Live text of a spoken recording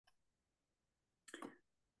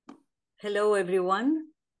Hello, everyone.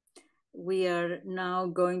 We are now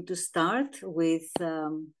going to start with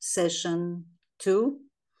session 2.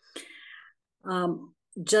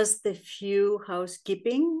 Just a few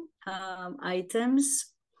housekeeping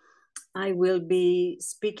items. I will be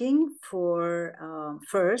speaking for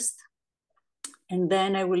first, and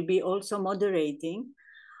then I will be also moderating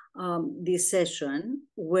this session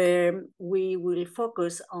where we will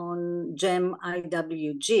focus on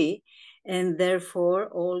GEM-IWG, and therefore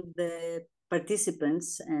all the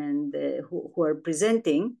participants and who are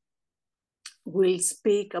presenting will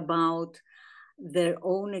speak about their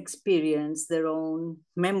own experience, their own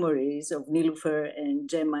memories of Nilüfer and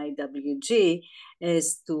GEM-IWG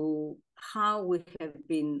as to how we have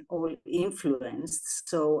been all influenced.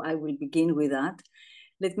 So I will begin with that.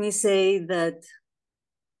 Let me say that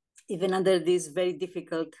even under these very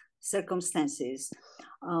difficult circumstances,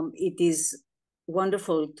 it is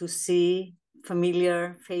wonderful to see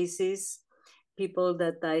familiar faces, people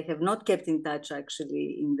that I have not kept in touch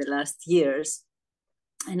actually in the last years.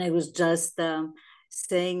 And I was just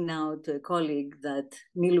saying now to a colleague that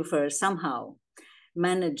Nilüfer somehow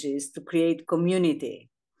manages to create community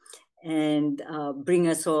and bring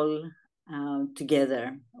us all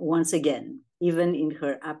together once again, even in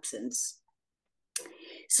her absence.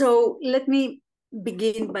 So let me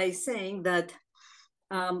begin by saying that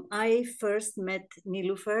I first met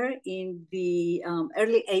Nilüfer in the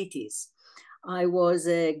early 80s. I was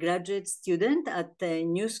a graduate student at a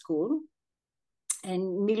new school,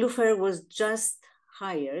 and Nilüfer was just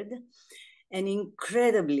hired, an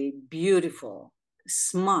incredibly beautiful,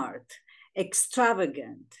 smart,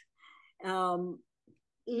 extravagant,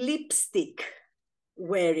 lipstick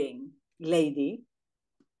wearing lady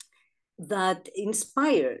that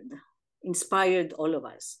inspired all of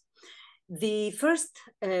us. The first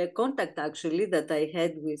contact actually that I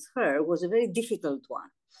had with her was a very difficult one.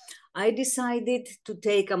 I decided to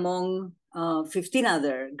take among 15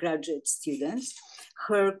 other graduate students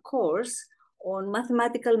her course on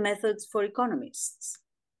mathematical methods for economists.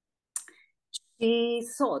 She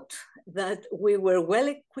thought that we were well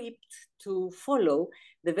equipped to follow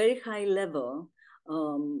the very high level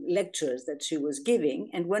lectures that she was giving.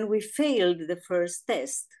 And when we failed the first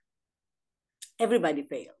test, everybody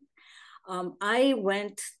failed. I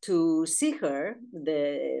went to see her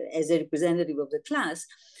as a representative of the class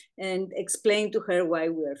and explained to her why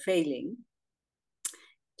we were failing.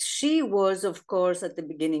 She was, of course, at the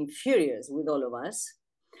beginning furious with all of us.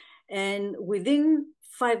 And within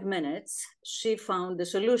 5 minutes, she found the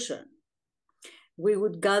solution. We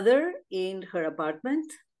would gather in her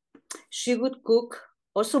apartment. She would cook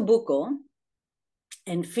osobuco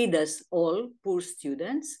and feed us all poor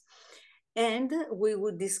students. And we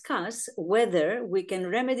would discuss whether we can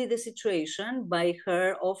remedy the situation by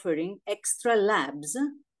her offering extra labs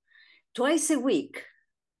twice a week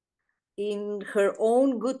in her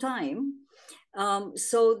own good time,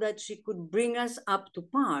 so that she could bring us up to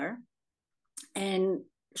par, and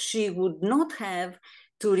she would not have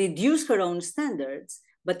to reduce her own standards,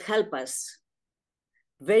 but help us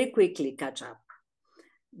very quickly catch up.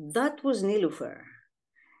 That was Nilüfer.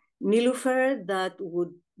 Nilüfer that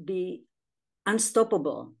would be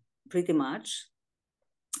unstoppable, pretty much,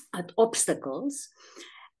 at obstacles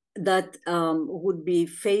that would be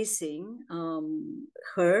facing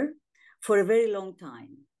her for a very long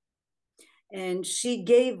time. And she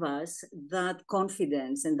gave us that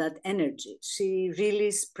confidence and that energy. She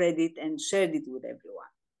really spread it and shared it with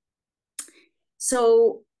everyone.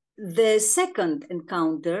 So the second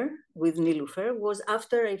encounter with Nilüfer was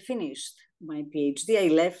after I finished my PhD. I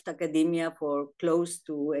left academia for close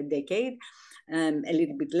to a decade, a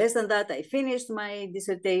little bit less than that. I finished my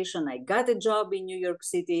dissertation. I got a job in New York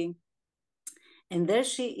City. And there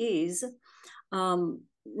she is,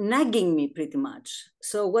 nagging me pretty much.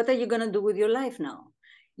 So what are you going to do with your life now?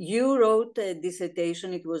 You wrote a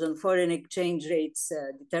dissertation. It was on foreign exchange rates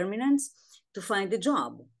determinants to find a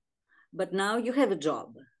job. But now you have a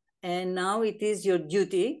job. And now it is your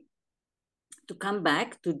duty to come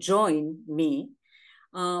back, to join me,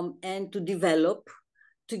 and to develop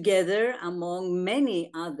together among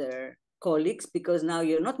many other colleagues, because now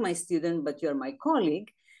you're not my student, but you're my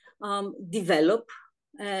colleague, develop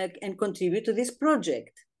and contribute to this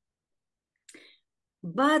project.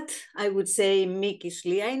 But I would say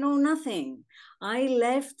meekishly, I know nothing. I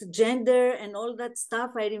left gender and all that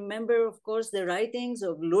stuff. I remember, of course, the writings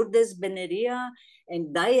of Lourdes Beneria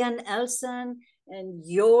and Diane Elson and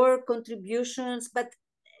your contributions, but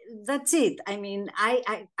that's it. I mean,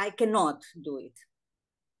 I cannot do it.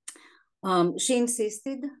 She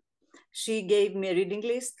insisted. She gave me a reading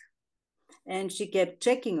list and she kept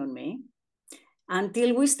checking on me.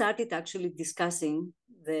 until we started actually discussing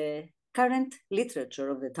the current literature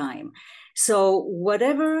of the time. So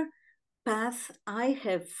whatever path I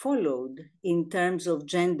have followed in terms of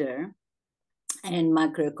gender and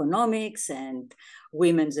macroeconomics and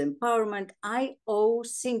women's empowerment, I owe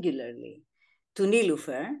singularly to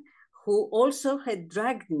Nilüfer, who also had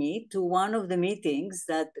dragged me to one of the meetings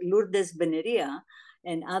that Lourdes Beneria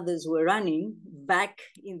and others were running back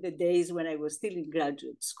in the days when I was still in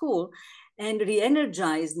graduate school, and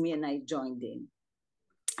re-energized me, and I joined in.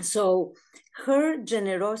 So her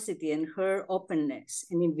generosity and her openness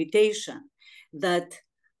and invitation that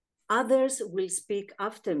others will speak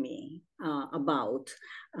after me about,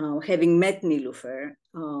 having met Nilüfer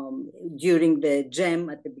during the GEM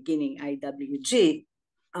at the beginning, IWG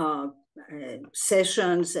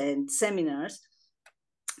sessions and seminars.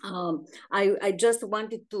 I just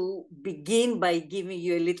wanted to begin by giving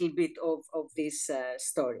you a little bit of this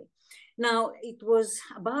story. Now, it was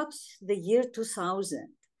about the year 2000,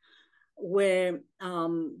 where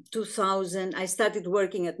 2000, I started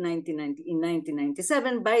working in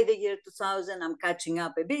 1997. By the year 2000, I'm catching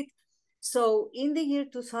up a bit. So in the year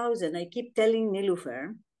 2000, I keep telling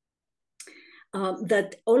Nilüfer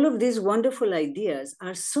that all of these wonderful ideas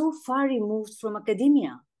are so far removed from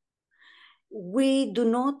academia. We do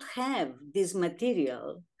not have this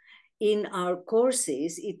material in our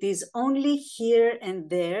courses. It is only here and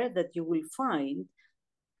there that you will find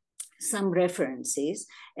some references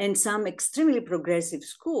and some extremely progressive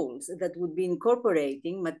schools that would be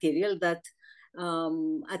incorporating material that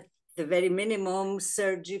at the very minimum,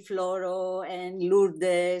 Sergi Floro and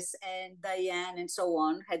Lourdes and Diane and so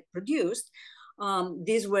on had produced.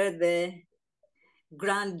 These were the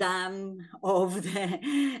grand dame of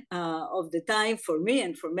the time for me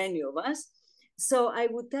and for many of us. So I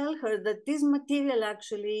would tell her that this material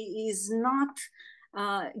actually is not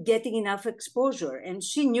getting enough exposure, and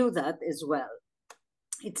she knew that as well.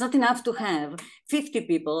 It's not enough to have 50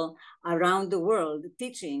 people around the world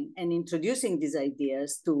teaching and introducing these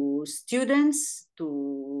ideas to students,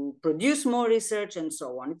 to produce more research and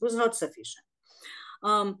so on. It was not sufficient.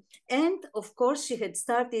 And of course, she had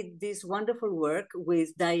started this wonderful work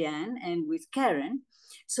with Diane and with Karen.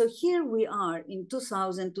 So here we are in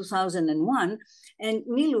 2000, 2001, and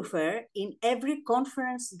Nilüfer, in every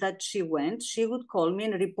conference that she went, she would call me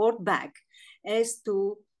and report back as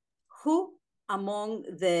to who among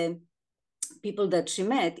the people that she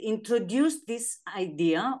met introduced this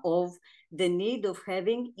idea of the need of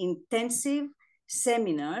having intensive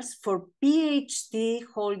seminars for PhD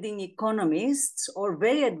holding economists or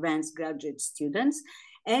very advanced graduate students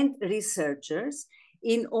and researchers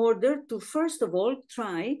in order to, first of all,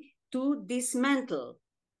 try to dismantle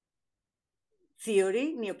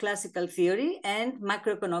theory, neoclassical theory, and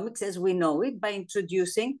macroeconomics as we know it by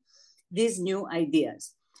introducing these new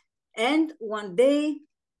ideas. And one day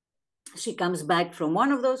she comes back from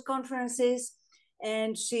one of those conferences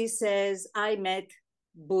and she says, I met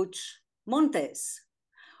Butch Montes,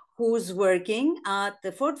 who's working at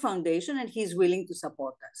the Ford Foundation, and he's willing to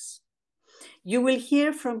support us. You will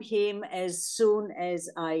hear from him as soon as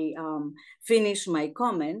I finish my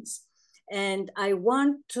comments. And I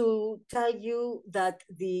want to tell you that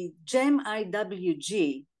the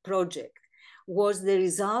GEM-IWG project was the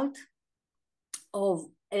result of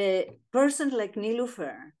a person like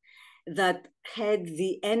Nilüfer that had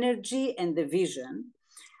the energy and the vision,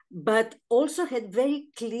 but also had a very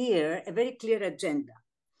clear agenda.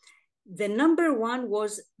 The number one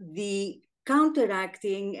was the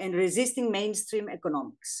counteracting and resisting mainstream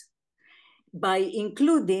economics by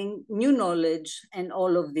including new knowledge and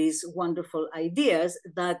all of these wonderful ideas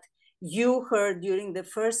that you heard during the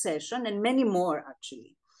first session, and many more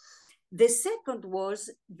actually. The second was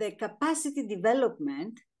the capacity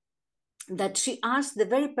development, that she asked the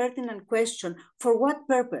very pertinent question, for what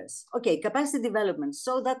purpose? Okay, capacity development,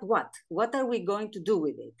 so that what? What are we going to do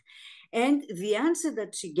with it? And the answer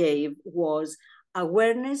that she gave was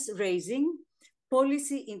awareness raising,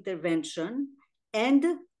 policy intervention, and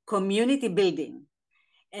community building.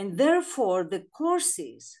 And therefore, the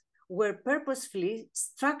courses were purposefully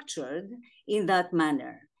structured in that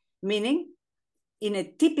manner, meaning in a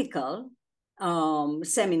typical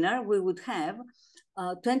seminar, we would have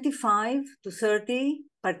 25 to 30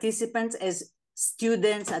 participants as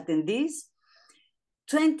students, attendees,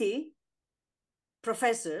 20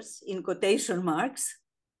 professors, in quotation marks,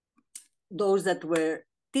 those that were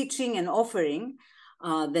teaching and offering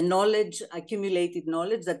the knowledge, accumulated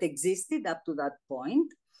knowledge that existed up to that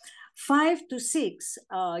point, 5 to 6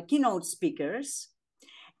 keynote speakers.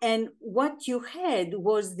 And what you had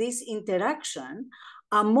was this interaction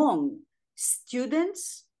among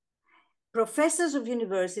students, professors of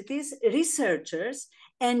universities, researchers,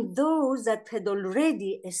 and those that had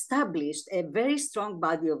already established a very strong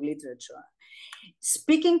body of literature,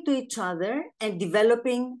 speaking to each other and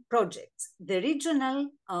developing projects. The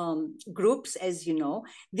regional groups, as you know,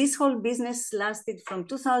 this whole business lasted from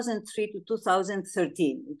 2003 to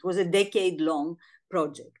 2013. It was a decade-long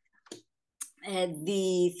project.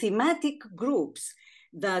 The thematic groups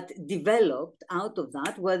that developed out of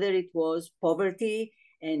that, whether it was poverty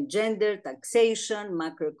and gender, taxation,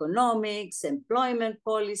 macroeconomics, employment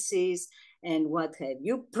policies, and what have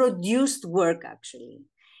you, produced work actually.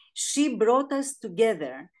 She brought us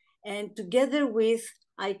together, and together with,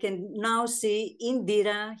 I can now see,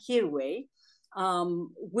 Indira Hirway,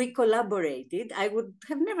 we collaborated. I would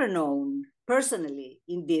have never known personally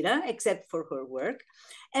Indira, except for her work.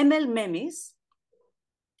 Emel Memis,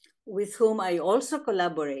 with whom I also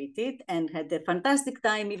collaborated and had a fantastic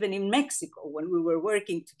time even in Mexico when we were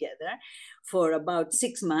working together for about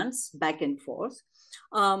 6 months back and forth.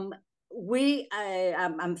 I'm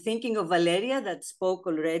thinking of Valeria that spoke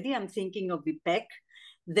already. I'm thinking of Vipek,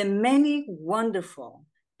 the many wonderful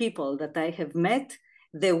people that I have met,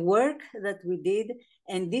 the work that we did,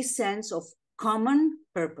 and this sense of common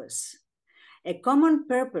purpose. A common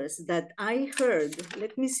purpose that I heard,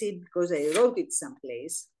 let me see, because I wrote it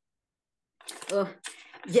someplace.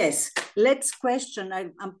 Yes, let's question,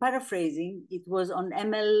 I'm paraphrasing, it was on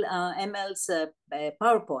ML's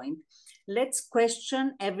PowerPoint. Let's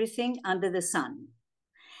question everything under the sun.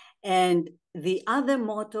 And the other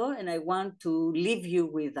motto, and I want to leave you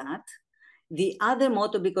with that, the other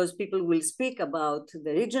motto, because people will speak about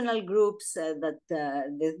the regional groups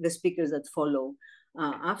the speakers that follow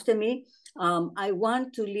after me, I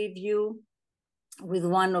want to leave you with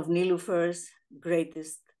one of Nilüfer's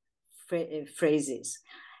greatest phrases,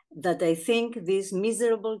 that I think these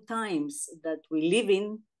miserable times that we live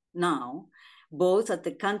in now, both at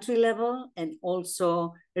the country level and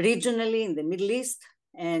also regionally in the Middle East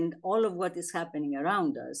and all of what is happening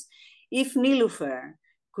around us, if Nilüfer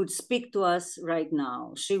could speak to us right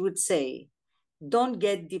now, she would say, don't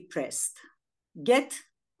get depressed, get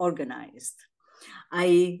organized.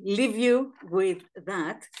 I leave you with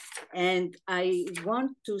that. And I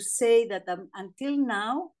want to say that until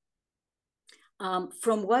now,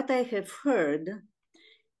 from what I have heard,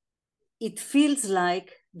 it feels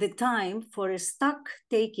like the time for a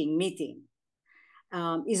stock-taking meeting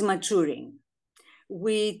is maturing.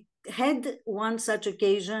 We had one such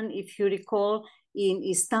occasion, if you recall, in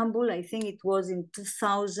Istanbul. I think it was in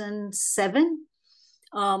 2007.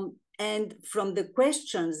 And from the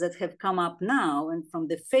questions that have come up now and from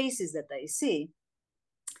the faces that I see,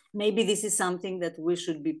 maybe this is something that we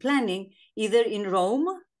should be planning either in Rome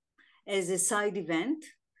as a side event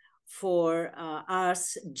for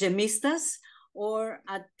us gemistas, or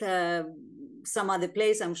at some other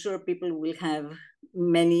place. I'm sure people will have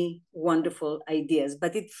many wonderful ideas,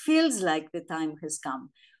 but it feels like the time has come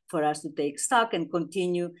for us to take stock and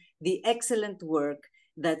continue the excellent work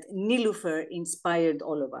that Nilüfer inspired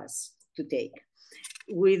all of us to take.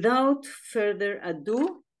 Without further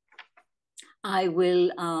ado, I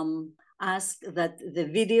will ask that the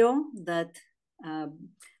video that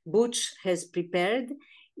Butch has prepared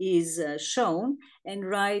is shown, and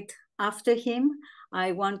right after him,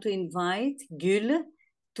 I want to invite Gül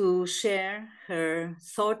to share her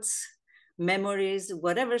thoughts, memories,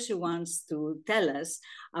 whatever she wants to tell us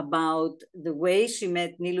about the way she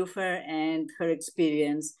met Nilüfer and her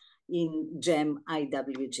experience in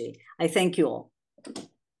GEM-IWG. I thank you all.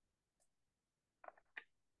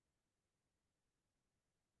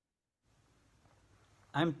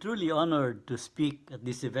 I'm truly honored to speak at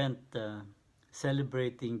this event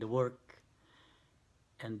celebrating the work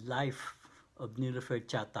and life of Nilüfer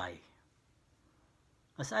Çağatay.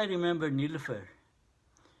 As I remember Nilüfer,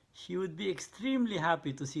 she would be extremely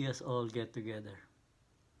happy to see us all get together.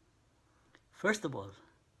 First of all,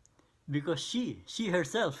 because she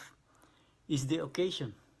herself is the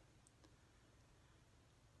occasion.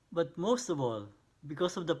 But most of all,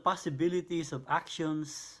 because of the possibilities of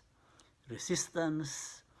actions,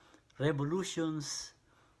 resistance, revolutions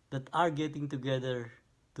that are getting together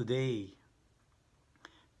today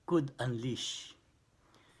could unleash.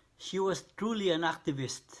 She was truly an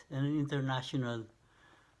activist and an international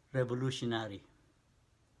revolutionary.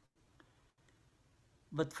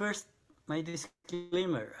 But first, my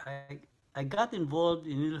disclaimer, I got involved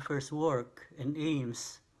in Nilüfer's work and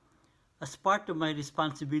aims as part of my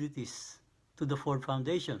responsibilities to the Ford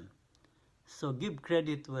Foundation. So give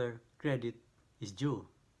credit where credit is due.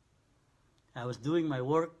 I was doing my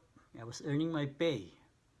work, I was earning my pay.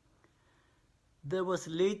 There was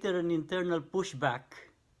later an internal pushback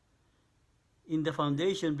in the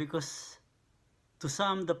foundation because to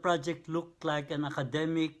some the project looked like an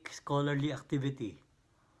academic scholarly activity,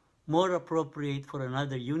 more appropriate for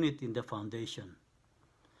another unit in the foundation.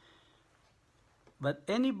 But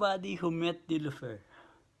anybody who met Nilüfer,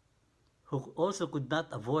 who also could not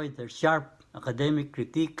avoid her sharp academic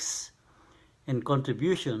critiques and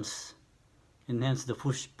contributions, and hence the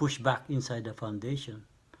pushback inside the foundation,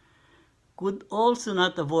 could also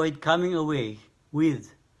not avoid coming away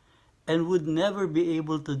with and would never be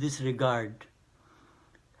able to disregard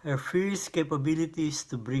her fierce capabilities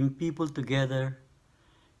to bring people together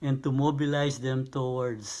and to mobilize them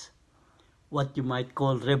towards what you might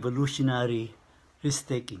call revolutionary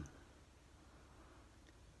risk-taking.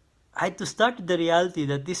 I had to start with the reality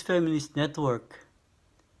that this feminist network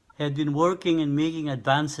had been working and making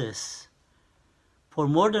advances for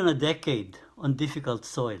more than a decade on difficult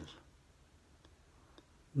soil.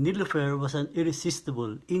 Nilüfer was an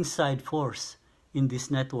irresistible inside force in this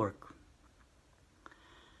network.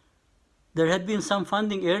 There had been some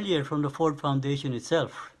funding earlier from the Ford Foundation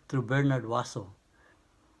itself through Bernard Wasso,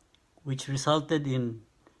 which resulted in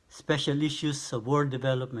special issues of World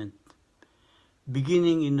Development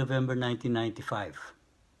beginning in November 1995.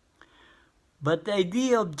 But the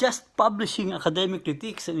idea of just publishing academic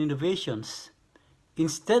critiques and innovations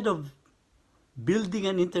instead of building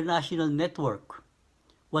an international network,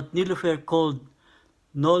 what Nilüfer called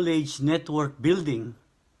knowledge network building,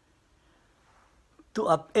 to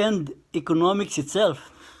upend economics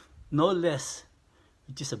itself, no less,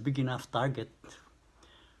 which is a big enough target,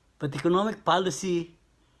 but economic policy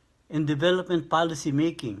and development policy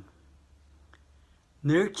making,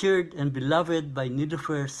 nurtured and beloved by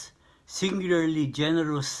Nilüfer's singularly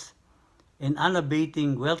generous and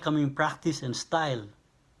unabating welcoming practice and style,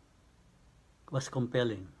 was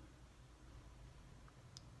compelling.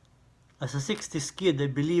 As a 60s kid, I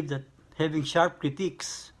believed that having sharp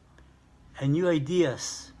critiques and new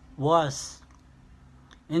ideas was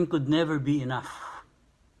and could never be enough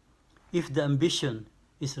if the ambition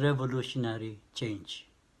is revolutionary change.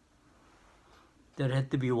 There had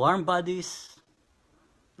to be warm bodies,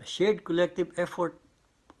 a shared collective effort,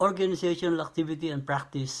 organizational activity and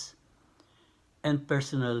practice, and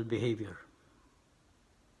personal behavior.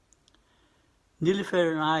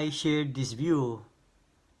 Nilüfer and I shared this view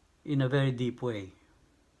in a very deep way.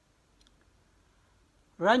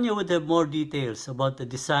 Rania would have more details about the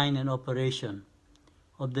design and operation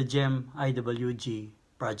of the GEM-IWG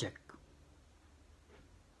project.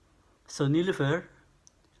 So Nilüfer,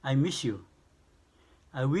 I miss you.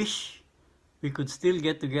 I wish we could still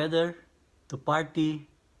get together to party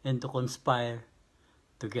and to conspire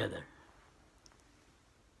together.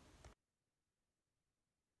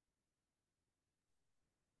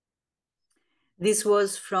 This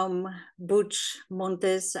was from Butch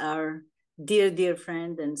Montes, our dear, dear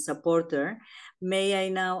friend and supporter. May I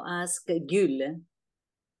now ask Gül?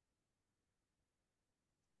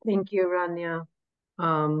 Thank you, Rania.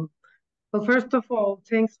 Well, first of all,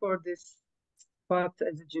 thanks for this spot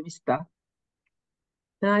as a jurista.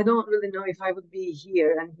 And I don't really know if I would be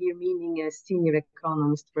here, and here meaning a senior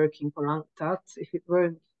economist working for UNCTAD, if it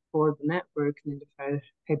weren't for the network Nilüfer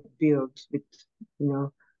had built with,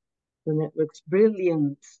 the network's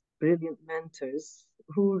brilliant mentors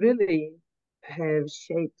who really have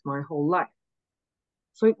shaped my whole life.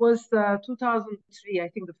 So it was 2003, I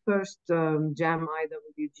think, the first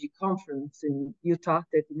GEM-IWG conference in Utah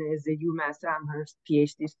that as a UMass Amherst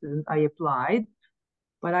PhD student, I applied,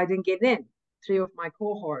 but I didn't get in. 3 of my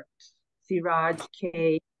cohort, Siraj,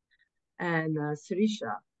 Kay, and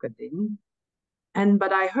Sirisha got in.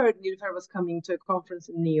 But I heard Nilüfer was coming to a conference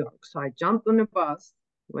in New York. So I jumped on a bus,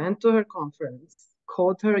 went to her conference,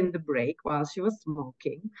 caught her in the break while she was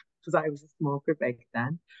smoking, because I was a smoker back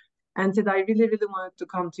then, and said, I really, really wanted to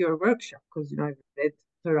come to your workshop, because, I read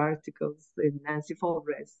her articles in Nancy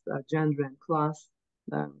Fulbrigh's Gender and Class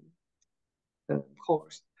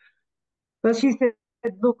course. But she said,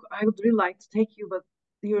 look, I would really like to take you, but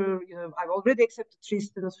I've already accepted 3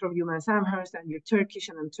 students from UMass Amherst, and you're Turkish,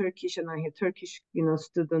 and I'm Turkish, and I have Turkish,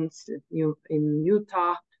 students in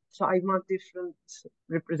Utah. So I want different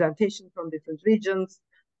representation from different regions.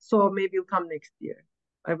 So maybe you'll come next year.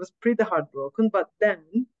 I was pretty heartbroken, but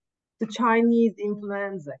then the Chinese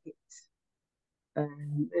influenza hit, a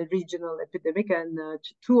regional epidemic, and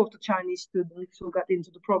 2 of the Chinese students who got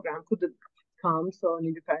into the program couldn't come. So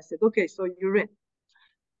Nilüfer said, okay, so you're in.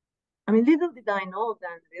 I mean, little did I know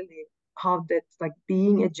then really how that's like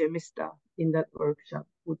being a gemista in that workshop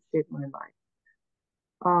would save my life.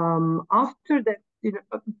 After that,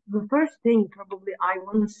 the first thing probably I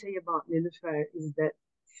want to say about Nilüfer is that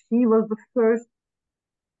she was the first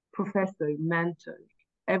professor, mentor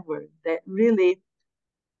ever that really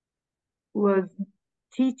was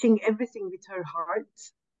teaching everything with her heart,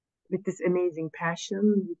 with this amazing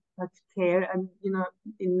passion, with such care. And, you know,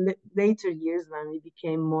 in later years when we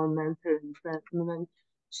became more mentor and friend, when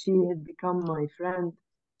she had become my friend,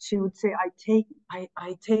 she would say, I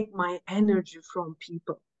take my energy from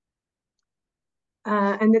people.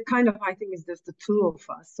 And the kind of, I think, is just the two of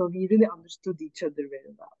us. So we really understood each other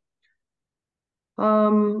very well.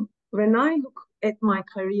 When I look at my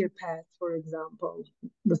career path, for example,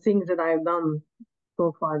 the things that I've done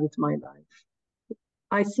so far with my life,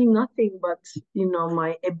 I see nothing but, you know,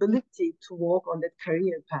 my ability to walk on that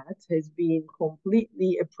career path has been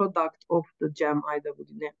completely a product of the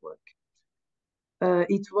GEM-IWG network.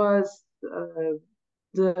 It was you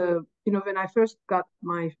know, when I first got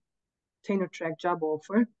my tenure track job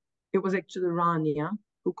offer, it was actually Rania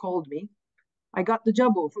who called me. I got the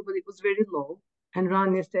job offer, but it was very low. And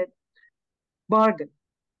Rania said, bargain.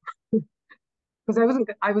 Because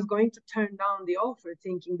I was going to turn down the offer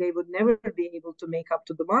thinking they would never be able to make up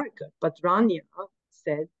to the market. But Rania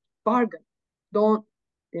said, bargain. Don't,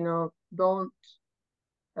 you know, don't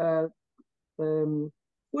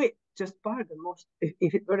quit, just bargain.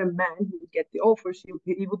 If it were a man who would get the offer,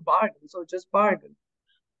 he would bargain. So just bargain.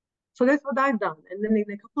 So that's what I've done. And then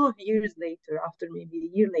a couple of years later, maybe a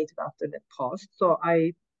year later after that post, so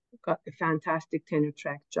I got a fantastic tenure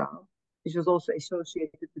track job, which was also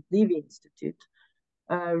associated with Levy Institute.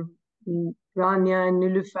 Rania and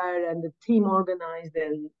Nilüfer and the team organized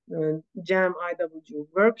a GEM-IWG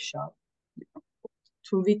workshop,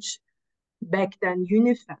 to which back then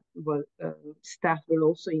UNIFEM staff were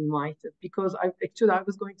also invited, because I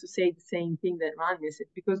was going to say the same thing that Rania said,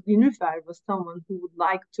 because Nilüfer was someone who would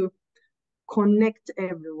like to connect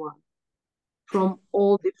everyone from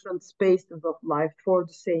all different spaces of life for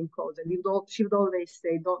the same cause. And she would always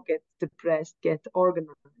say, don't get depressed, get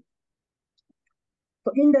organized.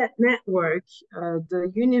 So in that network,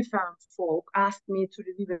 the UNIFEM folk asked me to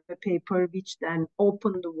review a paper which then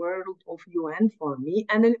opened the world of UN for me.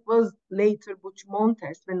 And then it was later Butch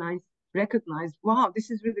Montes when I recognized, wow, this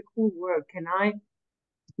is really cool work. Can I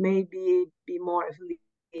maybe be more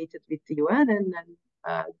affiliated with the UN?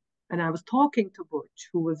 And I was talking to Butch,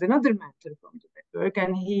 who was another mentor from the network,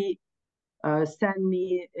 and he sent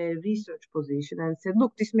me a research position and said,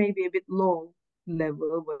 look, this may be a bit low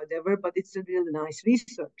level, whatever, but it's a really nice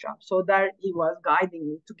research job. So there he was guiding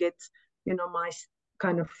me to get, you know, my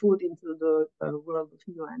kind of foot into the world of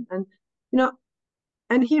UN. And, you know,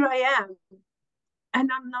 and here I am. And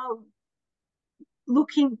I'm now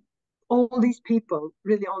looking all these people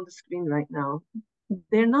really on the screen right now.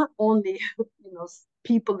 They're not only, you know,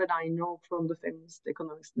 people that I know from the Feminist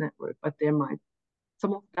Economics Network, but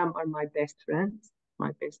some of them are my best friends,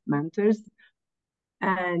 my best mentors.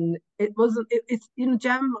 And it's, you know,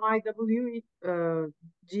 GEM-IWG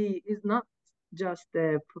is not just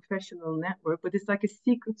a professional network, but it's like a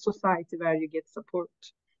secret society where you get support.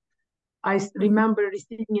 I remember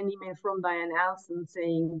receiving an email from Diane Elson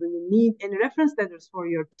saying, do you need any reference letters for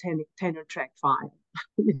your tenure track file?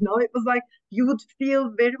 You know, it was like you would feel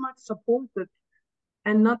very much supported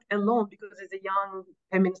and not alone, because as a young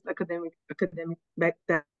feminist academic back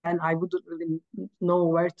then, I wouldn't really know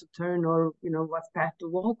where to turn or, you know, what path to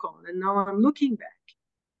walk on. And now I'm looking back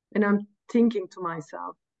and I'm thinking to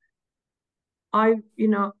myself, you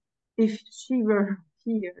know, if she were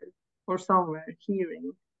here or somewhere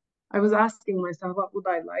hearing, I was asking myself, what would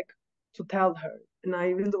I like to tell her? And I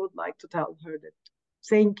really would like to tell her that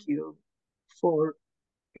thank you for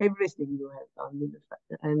everything you have done,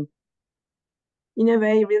 Nilüfer. And in a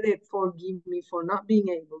way, really forgive me for not being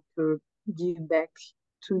able to give back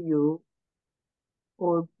to you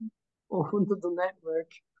or to the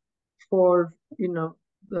network for, you know,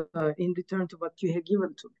 in return to what you have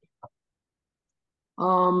given to me.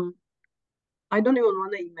 I don't even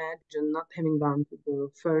want to imagine not having gone to the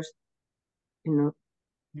first, you know,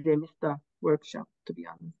 GEMista workshop, to be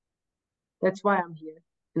honest. That's why I'm here.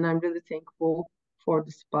 And I'm really thankful for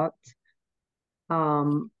the spot.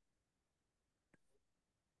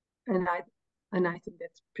 And I think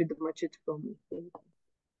that's pretty much it from me.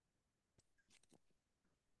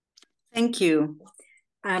 Thank you.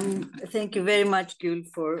 Thank you very much, Gül,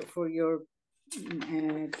 for your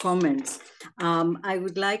comments. I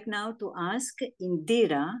would like now to ask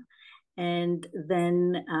Indira and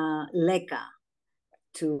then Leka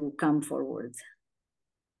to come forward.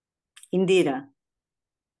 Indira.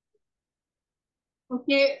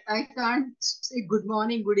 Okay, I can't say good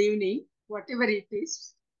morning, good evening, whatever it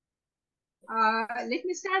is. Let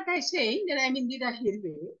me start by saying that I'm Indira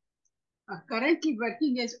Hirve. currently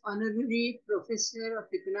working as Honorary Professor of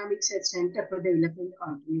Economics at Center for Development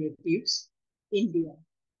Alternatives, India.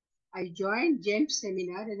 I joined GEM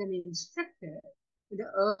seminar as an instructor in the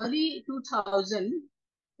early 2000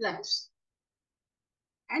 plus,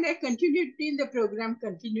 and I continued till the program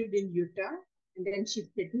continued in Utah and then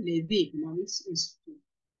shifted to Levy Economics Institute.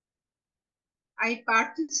 I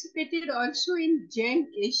participated also in GEM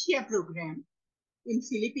Asia program in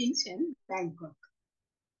Philippines and Bangkok.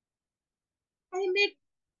 I met,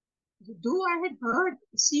 though I had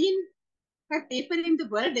seen her paper in the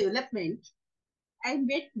World Development, I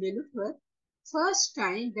met Nilüfer first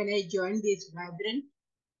time when I joined this vibrant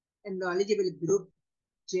and knowledgeable group,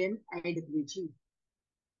 GEM-IWG.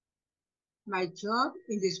 My job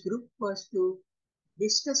in this group was to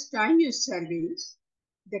discuss time use surveys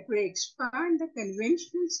that would expand the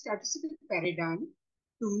conventional statistical paradigm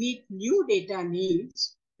to meet new data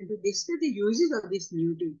needs and to discuss the uses of this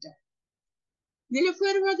new data.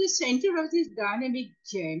 Nilüfer was the center of this dynamic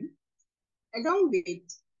GEM, along with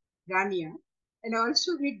Rania, and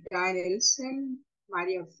also with Diane Elson,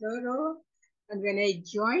 Maria Floro. And when I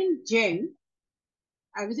joined GEM,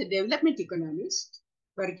 I was a development economist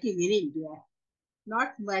working in India.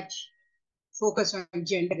 Not much focus on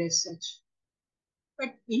gender as such.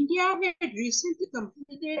 But India had recently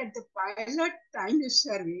completed the pilot time use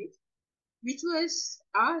survey, which we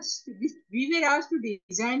were asked to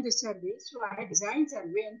design the survey. So I had designed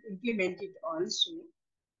survey and implemented also,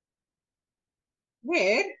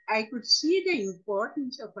 where I could see the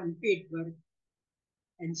importance of unpaid work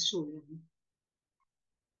and so on.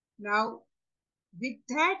 Now, with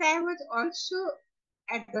that, I was also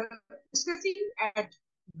discussing at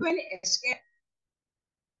UNSCAP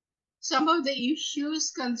some of the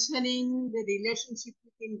issues concerning the relationship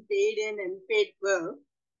between paid and unpaid work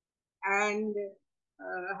and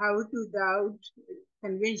how to doubt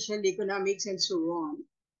conventional economics and so on.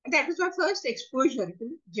 And that was my first exposure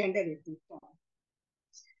to gender at that time.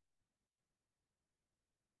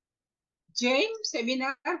 GEM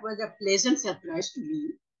seminar was a pleasant surprise to me.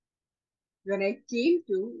 When I came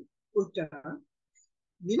to Utah,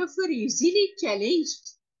 Nilüfer easily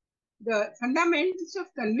challenged the fundamentals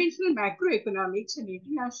of conventional macroeconomics and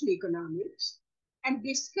international economics and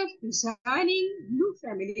discussed designing new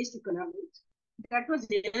feminist economics. That was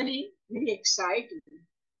really very exciting.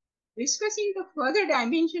 Discussing the further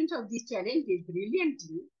dimensions of these challenges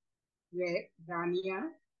brilliantly were Rania,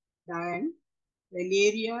 Diane,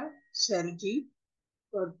 Valeria, Sergi,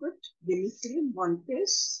 Korkut, Dimitri,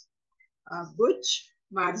 Montes, Butch,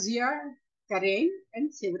 Marzia, Karen,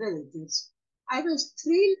 and several others. I was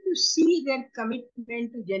thrilled to see their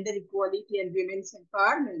commitment to gender equality and women's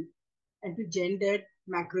empowerment and to gendered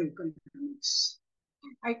macroeconomics.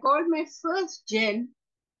 I called my first GEM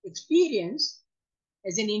experience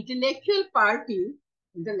as an intellectual party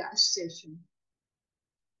in the last session.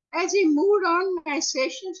 As we moved on, my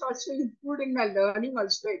sessions also improved and my learning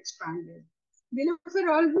also expanded. Nilüfer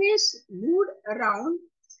always moved around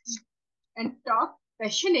and talked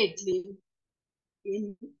passionately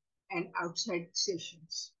in and outside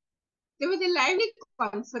sessions. There was a lively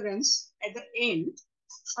conference at the end,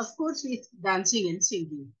 of course, with dancing and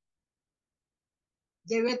singing.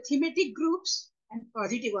 There were thematic groups and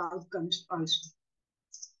positive outcomes also.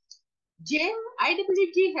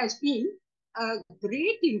 GEM-IWG has been a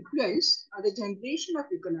great influence on the generation of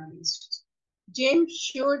economists. GEM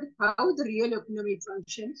showed how the real economy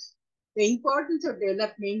functions, the importance of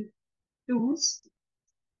development tools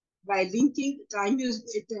by linking time use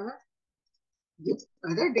data with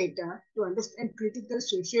other data to understand critical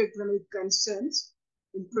socioeconomic concerns,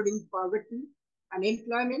 including poverty,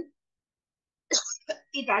 unemployment.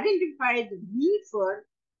 It identified the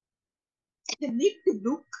need to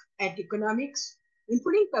look at economics,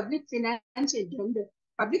 including public finance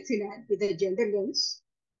with a gender lens,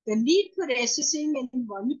 the need for assessing and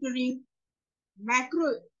monitoring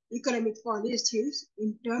macroeconomic policies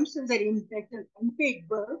in terms of their impact on unpaid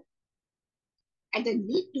work, and the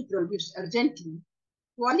need to produce urgently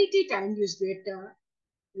quality time use data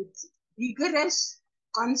with rigorous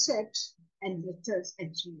concepts and methods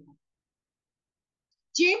and so on.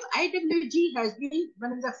 GEM-IWG has been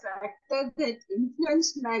one of the factors that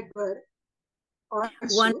influenced my work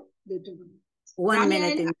also later on. One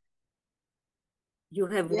minute. You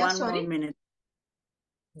have one more minute.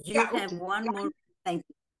 You have one more. Thank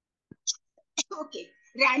you. Okay.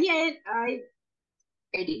 Rania and I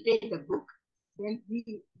edited the book. Then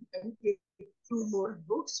we edited 2 more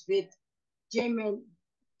books with GEM and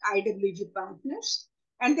IWG partners.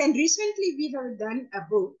 And then recently we have done a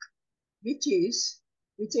book which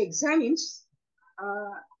examines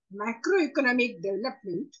macroeconomic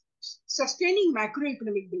development Sustaining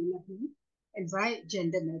Macroeconomic Development and Why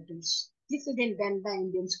Gender Matters. This again done by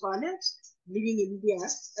Indian scholars living in India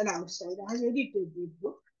and outside. I have edited this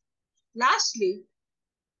book. Lastly,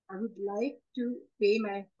 I would like to pay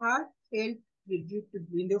my heartfelt tribute to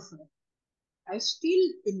Nilüfer. I still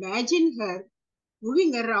imagine her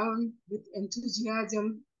moving around with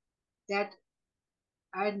enthusiasm that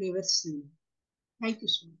I had never seen. Thank you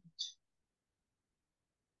so much.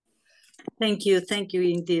 Thank you,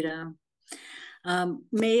 Indira.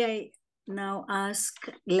 May I now ask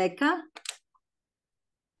Leka?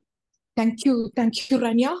 Thank you,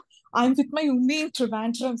 Rania. I'm with my Ummi in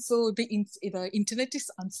Trivandrum, so the internet is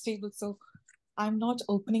unstable, so I'm not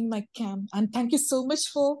opening my cam. And thank you so much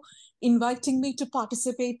for inviting me to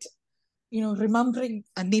participate, remembering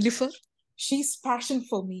Nilüfer. She's passion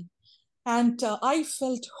for me. And I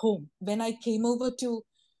felt home when I came over to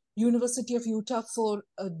University of Utah for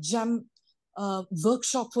a GEM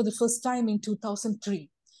workshop for the first time in 2003.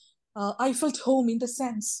 I felt home in the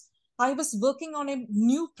sense I was working on a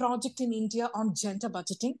new project in India on gender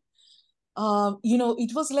budgeting.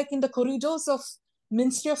 It was like in the corridors of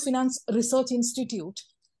Ministry of Finance Research Institute.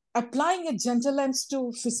 Applying a gender lens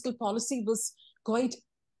to fiscal policy was quite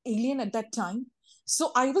alien at that time.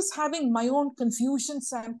 So I was having my own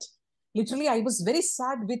confusions, and literally I was very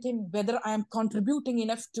sad within whether I am contributing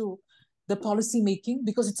enough to the policy making,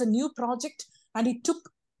 because it's a new project and it took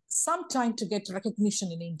some time to get recognition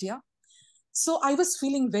in India. So I was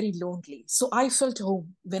feeling very lonely. So I felt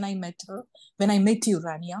home when I met her, when I met you,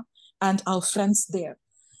 Rania, and our friends there.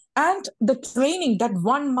 And the training, that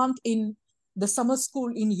 1 month in the summer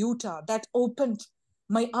school in Utah, that opened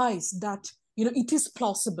my eyes that, it is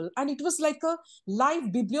plausible. And it was like a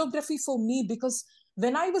live bibliography for me, because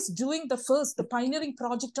when I was doing the pioneering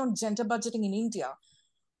project on gender budgeting in India,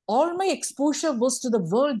 all my exposure was to the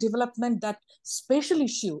world development, that spatial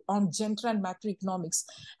issue on gender and macroeconomics.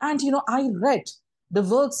 And, I read the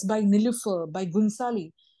works by Nilüfer, by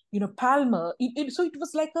Gunsali, Palmer. So it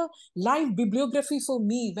was like a live bibliography for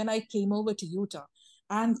me when I came over to Utah.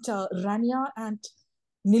 And Rania and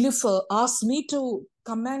Nilüfer asked me to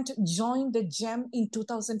come and join the GEM in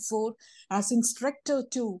 2004 as instructor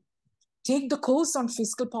to take the course on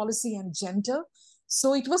fiscal policy and gender.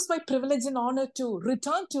 So it was my privilege and honor to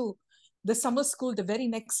return to the summer school the very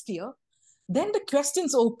next year. Then the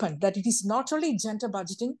questions opened that it is not only gender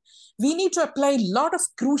budgeting, we need to apply a lot of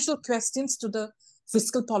crucial questions to the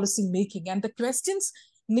fiscal policy making. And the questions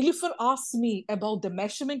Nilüfer asked me about the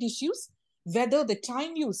measurement issues, whether the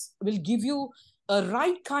time use will give you a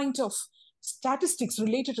right kind of statistics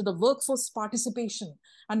related to the workforce participation,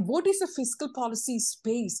 and what is the fiscal policy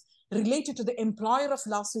space related to the employer of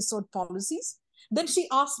last resort policies. Then she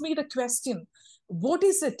asked me the question, what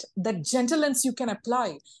is it that gender lens you can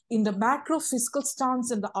apply in the macro fiscal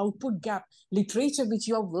stance and the output gap literature which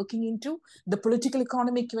you are working into, the political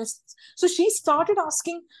economy questions. So she started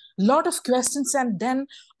asking a lot of questions. And then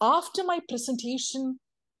after my presentation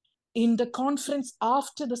in the conference,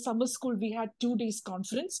 after the summer school, we had 2 days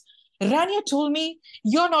conference, Rania told me,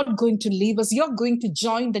 you're not going to leave us. You're going to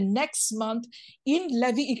join the next month in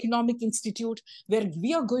Levy Economic Institute, where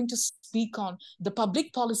we are going to speak on the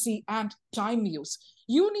public policy and time use.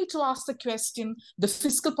 You need to ask the question, the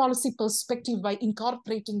fiscal policy perspective, by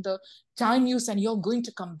incorporating the time use, and you're going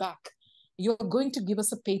to come back. You're going to give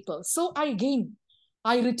us a paper. So I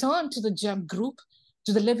returned to the GEM group,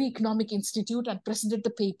 to the Levy Economic Institute, and presented the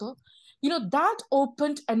paper. That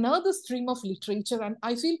opened another stream of literature. And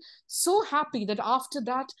I feel so happy that after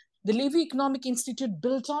that, the Levy Economic Institute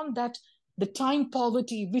built on that, the time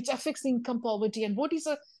poverty, which affects income poverty, and what is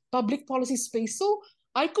a public policy space. So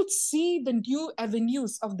I could see the new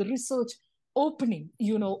avenues of the research opening,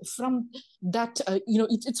 from that,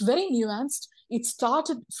 it's very nuanced. It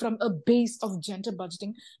started from a base of gender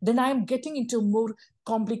budgeting. Then I am getting into more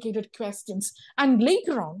complicated questions. And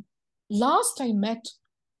later on, last I met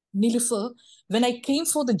Nilüfer, when I came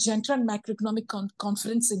for the Gender and Macroeconomic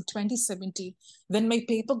Conference in 2017, when my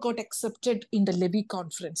paper got accepted in the Levy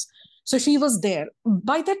conference. So she was there.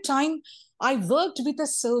 By that time, I worked with a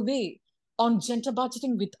survey on gender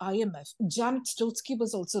budgeting with IMF. Janet Stotsky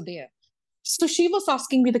was also there. So she was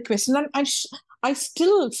asking me the question, and I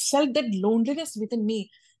still felt that loneliness within me.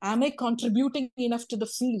 Am I contributing enough to the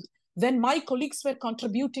field? When my colleagues were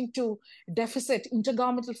contributing to deficit,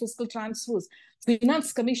 intergovernmental fiscal transfers,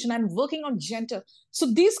 finance commission, and working on gender. So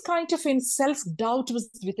this kind of self-doubt was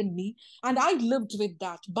within me, and I lived with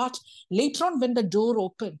that. But later on, when the door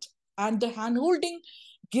opened and the handholding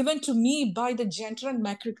given to me by the Gender and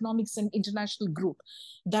Macroeconomics and International Group,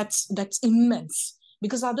 that's immense.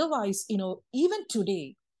 Because otherwise, even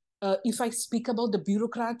today, if I speak about the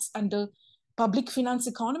bureaucrats and the public finance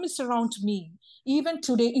economists around me, even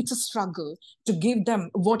today, it's a struggle to give them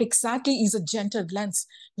what exactly is a gender lens.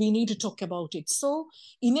 We need to talk about it. So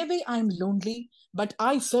in a way, I'm lonely, but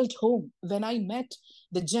I felt home when I met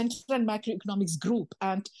the Gender and Macroeconomics group.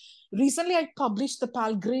 And recently I published the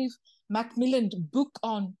Palgrave Macmillan book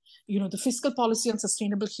on, the fiscal policy and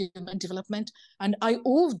sustainable human development. And I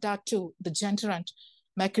owe that to the Gender and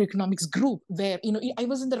Macroeconomics group, where, I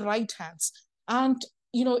was in the right hands. And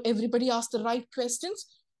everybody asked the right questions.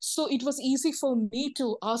 So it was easy for me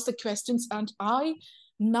to ask the questions. And I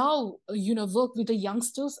now, work with the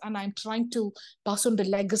youngsters, and I'm trying to pass on the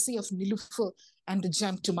legacy of Nilüfer and the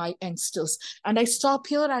GEM to my youngsters. And I stop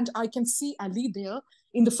here and I can see Ali there.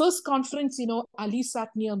 In the first conference, Ali sat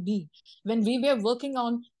near me. When we were working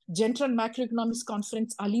on Gender and Macroeconomics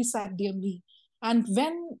conference, Ali sat near me. And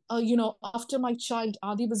when, after my child,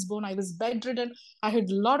 Adi, was born, I was bedridden. I had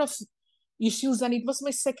a lot of issues. And it was my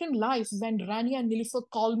second life when Rania and Nilüfer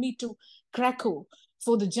called me to Krakow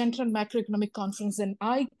for the Gender and Macroeconomic Conference. And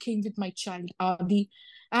I came with my child, Adi.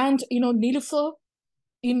 And, Nilüfer,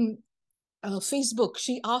 in Facebook,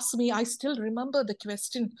 she asked me, I still remember the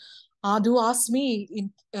question Adu asked me,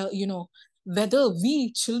 whether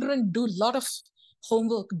we children do a lot of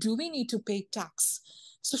homework. Do we need to pay tax?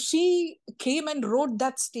 So she came and wrote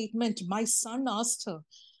that statement. My son asked her.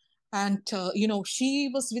 And, she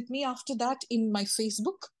was with me after that in my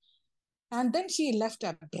Facebook. And then she left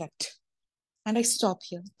abrupt. And I stop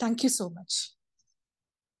here. Thank you so much.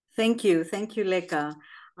 Thank you. Thank you, Leka.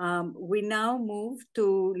 We now move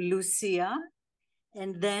to Lucia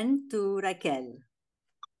and then to Raquel.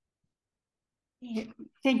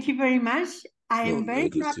 Thank you very much. I am very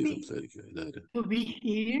happy to be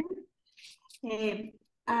here.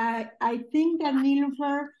 I think that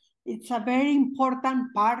Nilüfer, it's a very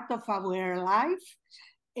important part of our life.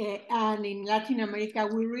 And in Latin America,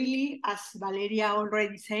 we really, as Valeria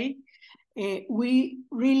already said, we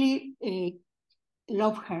really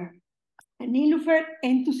love her. And Nilüfer's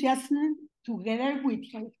enthusiasm, together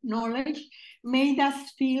with her knowledge, made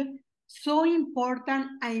us feel so important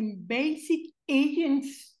and basic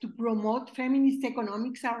agents to promote feminist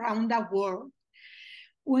economics around the world.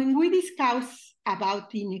 When we discuss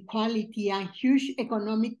about inequality and huge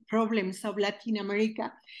economic problems of Latin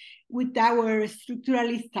America with our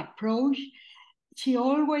structuralist approach, she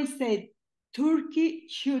always said, Turkey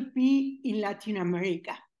should be in Latin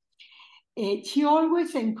America. She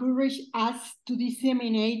always encouraged us to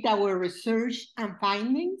disseminate our research and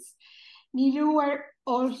findings. Nilüfer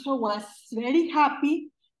also was very happy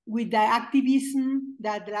with the activism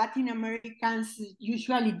that Latin Americans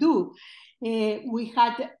usually do. We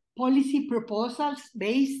had policy proposals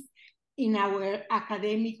based in our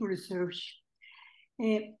academic research.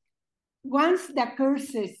 Once the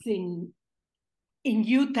courses in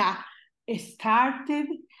Utah started,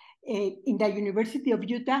 in the University of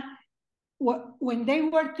Utah, when they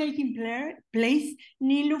were taking place,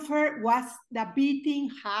 Nilüfer was the beating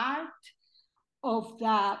heart of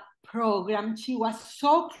the program. She was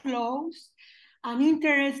so close and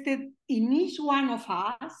interested in each one of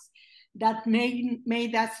us that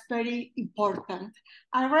made us very important.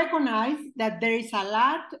 I recognize that there is a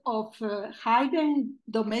lot of hidden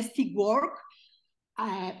domestic work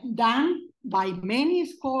done by many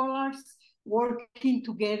scholars working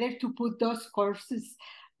together to put those courses.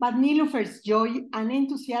 But Nilüfer's joy and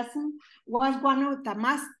enthusiasm was one of the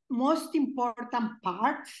most important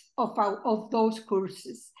parts of those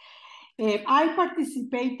courses. I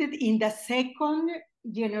participated in the second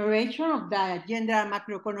generation of the Gender and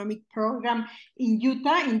Macroeconomic program in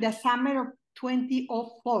Utah in the summer of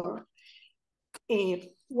 2004,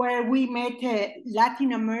 where we met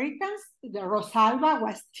Latin Americans. The Rosalba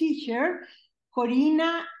was teacher,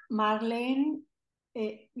 Corina, Marlene,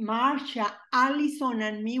 Marcia, Allison,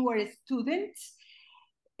 and me were students.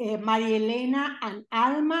 Maria Elena and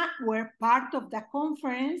Alma were part of the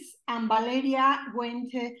conference, and Valeria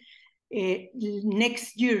went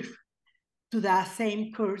next year to the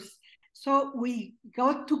same course. So we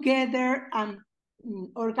got together and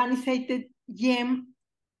organized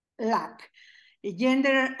GEM-IWG,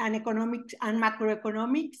 Gender and Economics and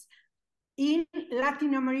Macroeconomics in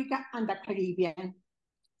Latin America and the Caribbean.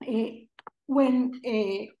 When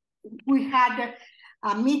we had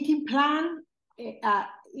a meeting plan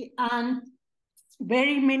and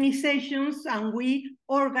very many sessions, and we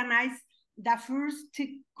organized the first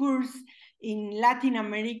course in Latin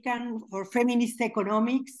American for feminist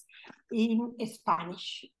economics in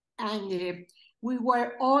Spanish. And we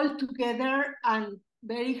were all together and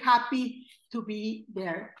very happy to be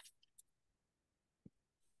there.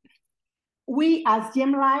 we as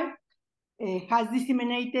GEM-IWG has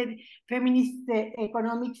disseminated feminist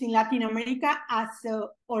economics in Latin America, as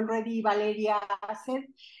already Valeria said.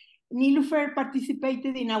 Nilüfer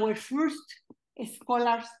participated in our first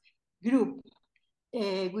scholars group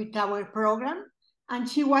with our program, and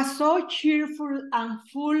she was so cheerful and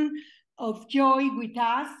full of joy with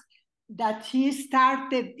us that she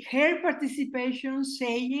started her participation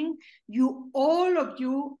saying, all of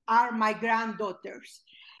you are my granddaughters.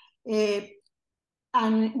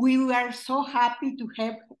 And we were so happy to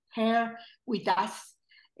have her with us.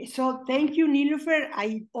 So thank you, Nilüfer.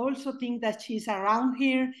 I also think that she's around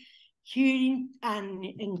here, hearing and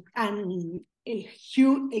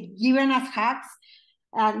giving us hugs.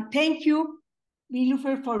 And thank you,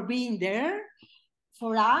 Nilüfer, for being there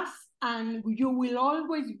for us. And you will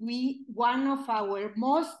always be one of our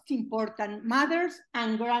most important mothers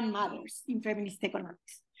and grandmothers in feminist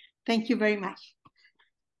economics. Thank you very much.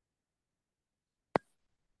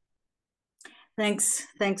 Thanks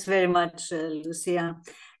very much, Lucia.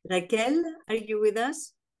 Raquel, are you with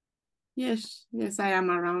us? Yes, I am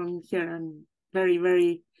around here and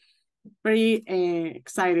very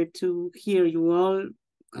excited to hear you all.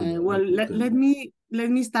 Well, let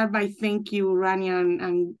me start by thank you, Rania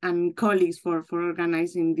and colleagues for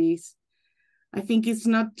organizing this. I think it's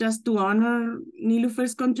not just to honor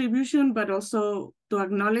Nilüfer's contribution, but also to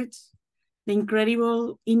acknowledge the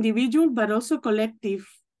incredible individual, but also collective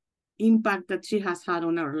impact that she has had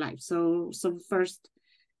on our lives. So first,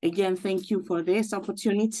 again, thank you for this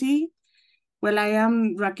opportunity. Well, I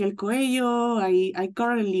am Raquel Coello. I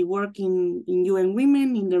currently work in UN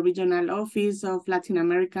Women in the regional office of Latin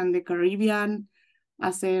America and the Caribbean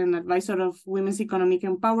as an advisor of women's economic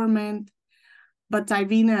empowerment. But I've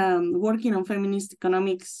been working on feminist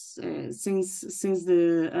economics since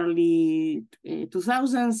the early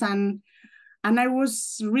 2000s, and I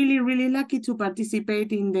was really lucky to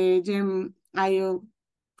participate in the GEM-IWG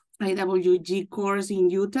course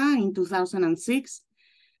in Utah in 2006.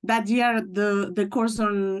 That year, the course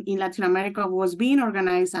in Latin America was being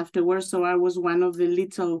organized afterwards, so I was one of the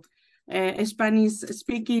little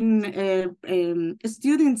Spanish-speaking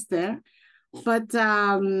students there. But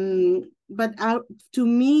to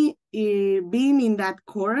me, being in that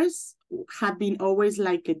course had been always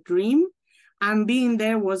like a dream. And being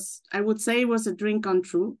there was, I would say, was a dream come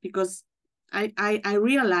true, because I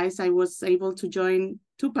realized I was able to join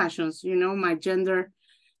two passions, my gender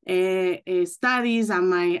studies and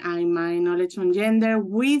my knowledge on gender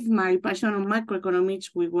with my passion on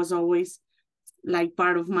macroeconomics, which was always like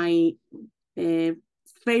part of my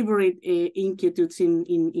favorite inquietudes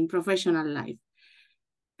in professional life.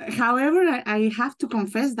 However, I have to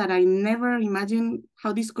confess that I never imagined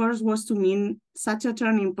how this course was to mean such a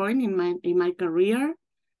turning point in my career.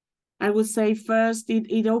 I would say first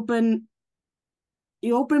it opened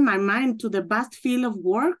my mind to the vast field of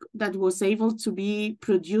work that was able to be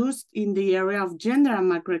produced in the area of gender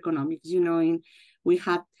and macroeconomics. We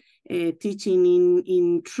had teaching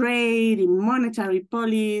in trade, in monetary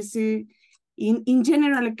policy, in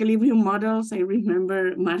general equilibrium models. I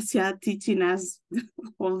remember Marcia teaching us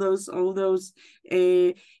all those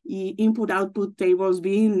input-output tables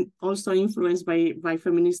being also influenced by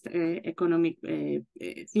feminist economic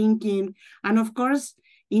thinking. And of course,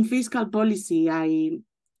 in fiscal policy, I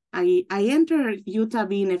entered Utah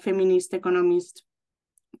being a feminist economist,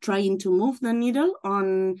 trying to move the needle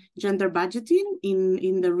on gender budgeting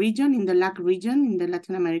in the region, in the LAC region, in the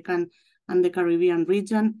Latin American and the Caribbean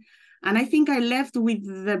region. And I think I left with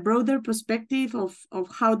the broader perspective of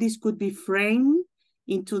how this could be framed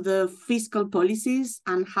into the fiscal policies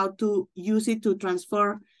and how to use it to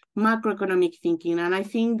transform macroeconomic thinking. And I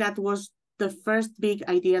think that was the first big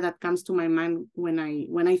idea that comes to my mind when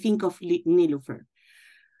I think of Nilüfer.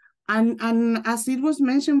 And as it was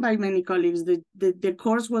mentioned by many colleagues, the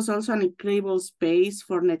course was also an incredible space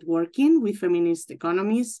for networking with feminist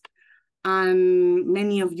economists. And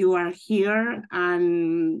many of you are here,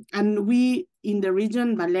 and we in the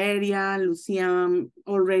region, Valeria, Lucia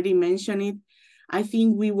already mentioned it. I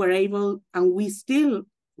think we were able, and we still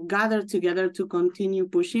gather together to continue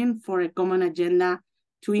pushing for a common agenda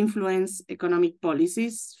to influence economic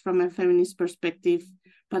policies from a feminist perspective,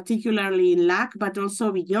 particularly in LAC, but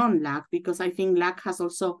also beyond LAC, because I think LAC has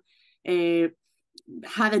also had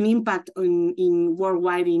an impact in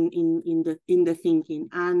worldwide in the thinking.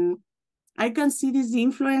 And I can see this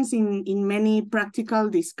influence in many practical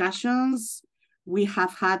discussions we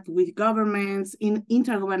have had with governments in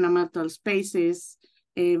intergovernmental spaces.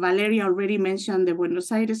 Valeria already mentioned the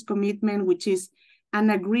Buenos Aires commitment, which is an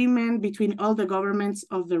agreement between all the governments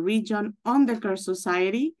of the region on the care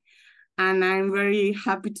society. And I'm very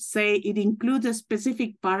happy to say it includes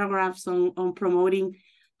specific paragraphs on promoting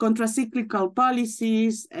contracyclical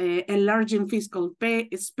policies, enlarging fiscal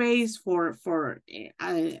space for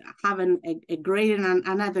having a greater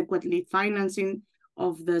and adequately financing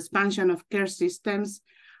of the expansion of care systems.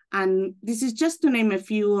 And this is just to name a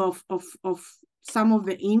few of some of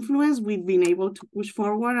the influence we've been able to push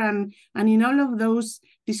forward. And in all of those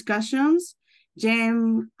discussions,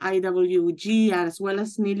 GEM-IWG as well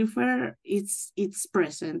as Nilüfer, it's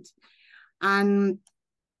present. And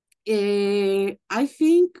I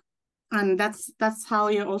think, and that's how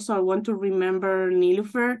I want to remember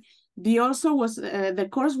Nilüfer. The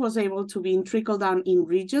course was able to be trickled down in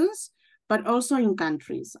regions, but also in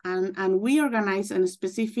countries. And we organized a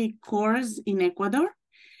specific course in Ecuador,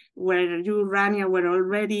 where you, Rania, were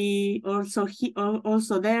already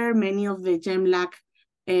also there. Many of the GEM-IWG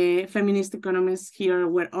feminist economists here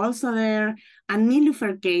were also there. And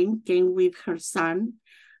Nilüfer came with her son.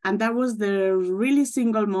 And that was the really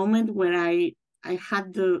single moment where I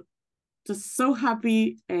had the so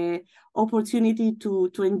happy opportunity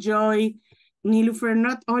to enjoy Nilüfer,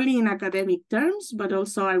 not only in academic terms, but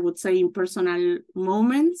also I would say in personal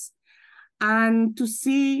moments, and to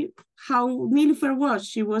see how Nilüfer was.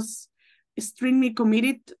 She was extremely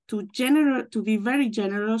committed to be very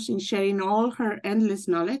generous in sharing all her endless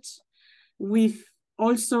knowledge, with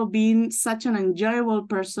also being such an enjoyable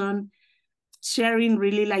person, sharing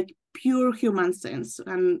really like pure human sense.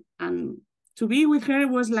 And to be with her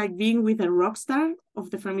was like being with a rock star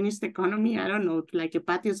of the feminist economy. I don't know, like a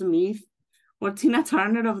Patti Smith or Tina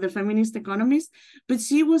Turner of the feminist economists, but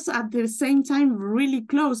she was at the same time really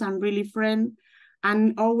close and really friend,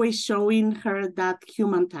 and always showing her that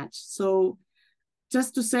human touch. So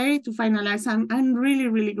just to say, to finalize, I'm really,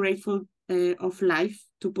 really grateful of life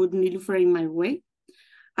to put Nilüfer in my way,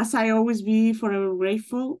 as I always be forever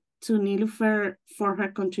grateful to Nilüfer for her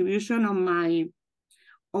contribution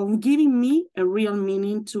on giving me a real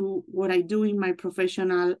meaning to what I do in my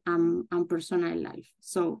professional and personal life.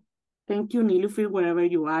 So thank you, Nilüfer, wherever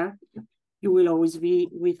you are. You will always be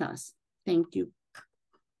with us. Thank you.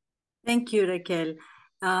 Thank you, Raquel.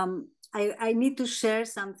 I need to share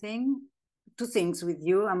two things with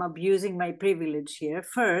you. I'm abusing my privilege here.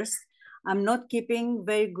 First, I'm not keeping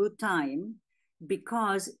very good time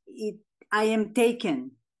because I am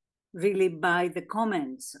taken really by the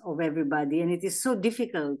comments of everybody, and it is so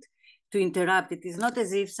difficult to interrupt. It is not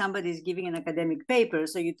as if somebody is giving an academic paper,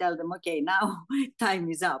 so you tell them, okay, now time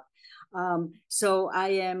is up. So I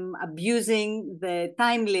am abusing the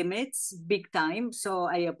time limits big time, so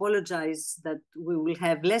I apologize that we will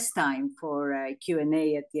have less time for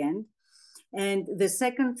Q&A at the end. And the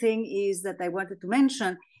second thing is that I wanted to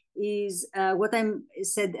mention is what I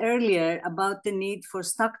said earlier about the need for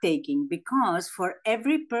stock taking, because for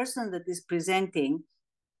every person that is presenting,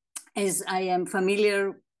 as I am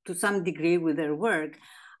familiar to some degree with their work,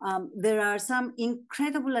 there are some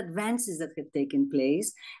incredible advances that have taken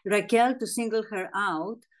place. Raquel, to single her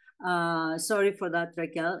out, sorry for that,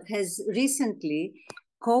 Raquel, has recently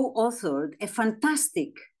co-authored a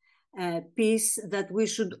fantastic piece that we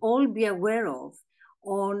should all be aware of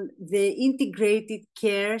on the integrated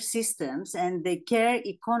care systems and the care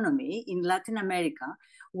economy in Latin America,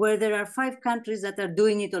 where there are 5 countries that are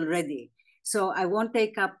doing it already. So I won't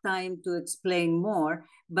take up time to explain more,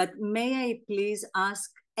 but may I please ask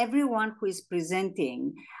everyone who is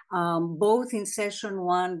presenting, both in session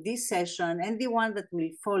 1, this session, and the one that will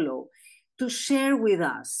follow, to share with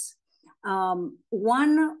us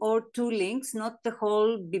 1 or 2 links, not the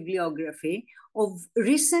whole bibliography, of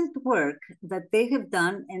recent work that they have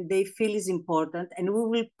done and they feel is important, and we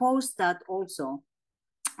will post that also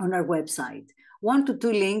on our website. 1 to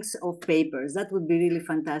 2 links of papers. That would be really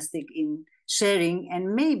fantastic in sharing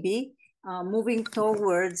and maybe moving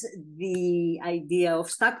towards the idea of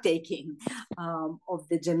stock taking of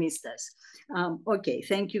the GEMistas. Okay,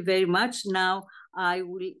 thank you very much. Now I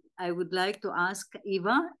would like to ask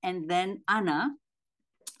Eva and then Anna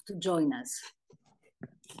to join us.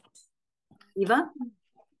 Eva?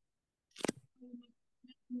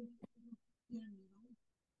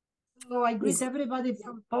 So I greet everybody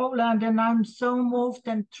from Poland, and I'm so moved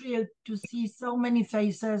and thrilled to see so many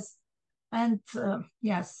faces. And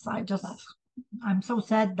yes, I'm so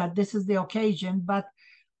sad that this is the occasion, but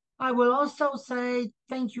I will also say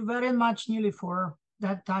thank you very much, Nilüfer,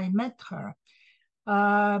 that I met her.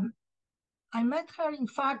 I met her, in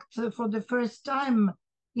fact, for the first time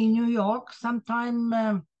in New York,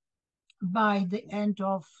 sometime by the end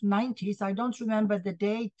of 90s. I don't remember the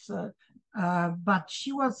date, but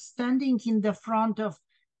she was standing in the front of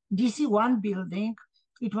DC-1 building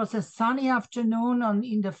It was a sunny afternoon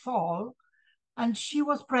in the fall, and she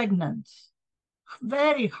was pregnant,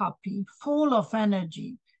 very happy, full of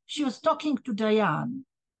energy. She was talking to Diane,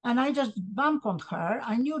 and I just bumped on her.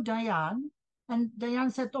 I knew Diane, and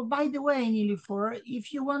Diane said, oh, by the way, Nilüfer,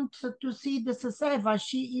 if you want to see the Saseva,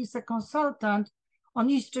 she is a consultant on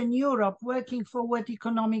Eastern Europe working for World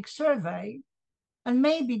Economic Survey, and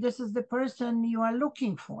maybe this is the person you are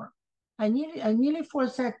looking for. And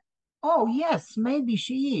Nilüfer said, oh, yes, maybe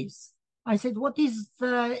she is. I said, what is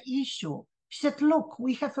the issue? She said, look,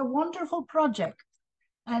 we have a wonderful project.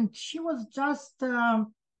 And she was just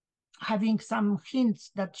having some hints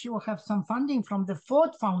that she will have some funding from the Ford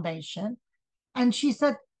Foundation. And she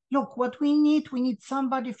said, look, what we need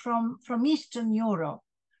somebody from Eastern Europe,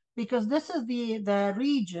 because this is the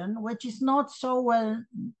region which is not so well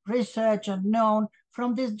researched and known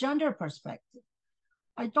from this gender perspective.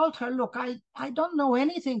 I told her, look, I don't know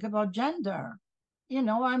anything about gender. You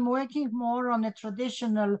know, I'm working more on a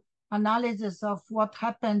traditional analysis of what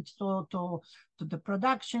happened to the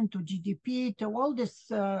production, to GDP, to all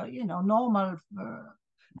this, normal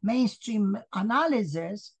mainstream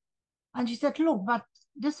analysis. And she said, look, but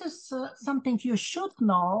this is something you should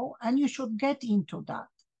know, and you should get into that.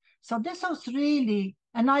 So this was really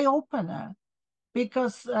an eye-opener,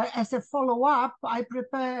 because as a follow-up, I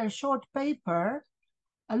prepared a short paper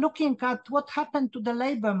looking at what happened to the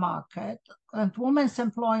labor market and women's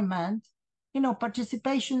employment,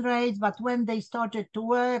 participation rates, but when they started to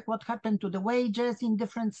work, what happened to the wages in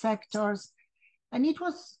different sectors. And it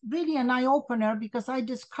was really an eye-opener, because I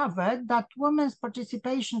discovered that women's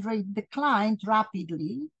participation rate declined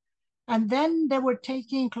rapidly, and then they were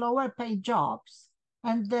taking lower paid jobs,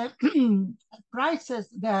 and the prices,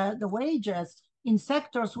 the wages in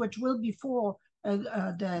sectors which will before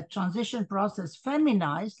the transition process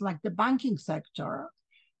feminized, like the banking sector,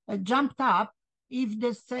 jumped up if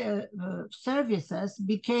the services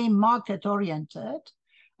became market-oriented.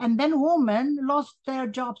 And then women lost their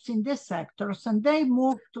jobs in these sectors, and they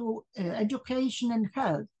moved to education and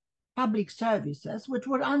health, public services, which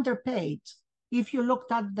were underpaid. If you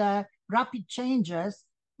looked at the rapid changes,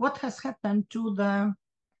 what has happened to the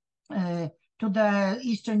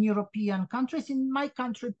Eastern European countries, in my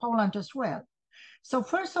country, Poland as well. So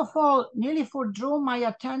first of all, Nilüfer drew my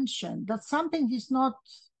attention that something is not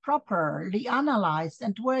properly analyzed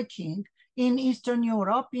and working in Eastern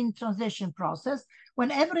Europe in transition process,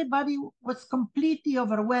 when everybody was completely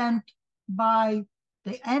overwhelmed by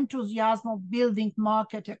the enthusiasm of building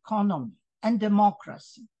market economy and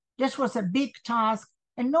democracy. This was a big task,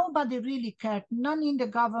 and nobody really cared, none in the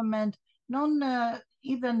government, none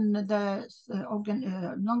even the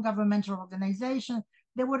non-governmental organization.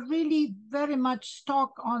 They were really very much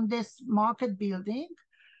stuck on this market building.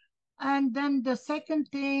 And then the second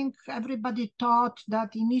thing, everybody thought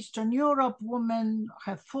that in Eastern Europe, women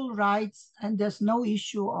have full rights and there's no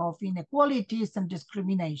issue of inequalities and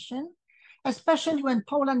discrimination, especially when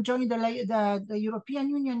Poland joined the European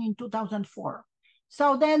Union in 2004.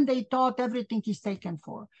 So then they thought everything is taken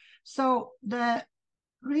for. So the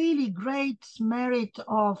really great merit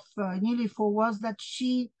of Nilüfer was that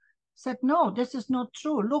she said, no, this is not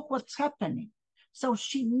true. Look what's happening. So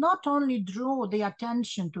she not only drew the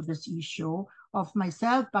attention to this issue of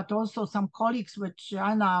myself, but also some colleagues, which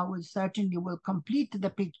Anna will complete the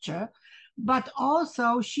picture, but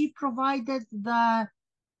also she provided the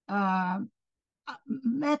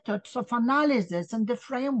methods of analysis and the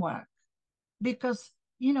framework, because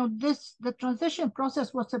the transition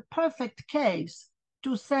process was a perfect case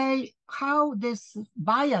to say how these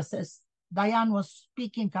biases Diane was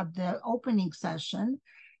speaking at the opening session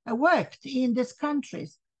worked in these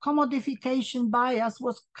countries. Commodification bias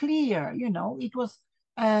was clear, it was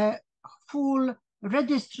a full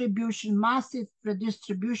redistribution, massive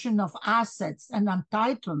redistribution of assets and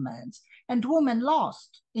entitlements, and women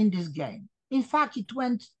lost in this game. In fact, it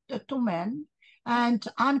went to men, and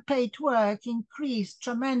unpaid work increased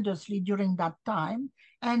tremendously during that time,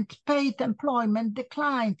 and paid employment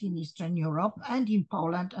declined in Eastern Europe and in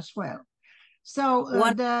Poland as well. So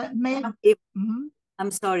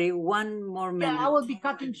I'm sorry, one more minute. Yeah, I will be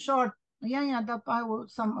cutting short. That I will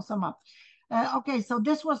sum up. Okay, so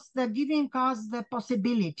this was the giving us the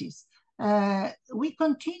possibilities. We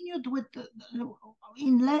continued with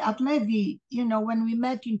at Levy, when we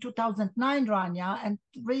met in 2009, Rania, and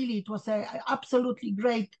really it was an absolutely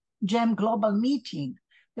great GEM global meeting.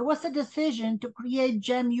 There was a decision to create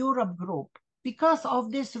GEM Europe group because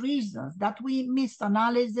of these reasons that we missed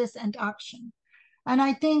analysis and action. And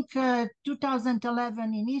I think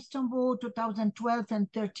 2011 in Istanbul, 2012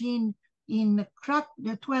 and 13 in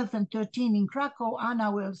Krakow,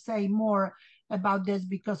 Anna will say more about this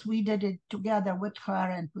because we did it together with her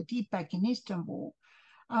and with IPEC in Istanbul.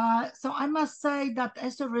 So I must say that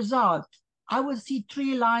as a result, I will see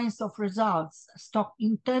 3 lines of results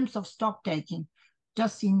in terms of stock taking,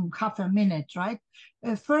 just in half a minute, right?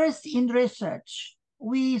 First, in research,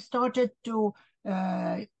 we started to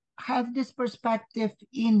have this perspective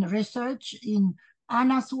in research, in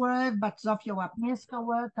Anna's work, but Zofia Łapniewska's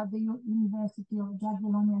work at the University of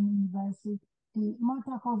Jagiellonian University,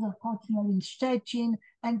 Marta Kozer-Kochner in Szczecin,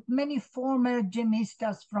 and many former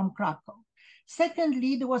GEM-istas from Krakow.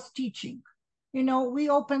 Secondly, there was teaching. You know, we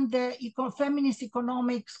opened the feminist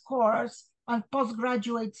economics course and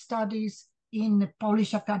postgraduate studies in the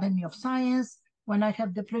Polish Academy of Science, when I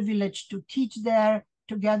had the privilege to teach there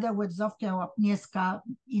together with Zofia Łapniewska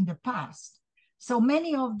in the past. So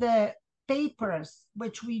many of the papers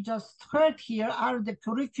which we just heard here are the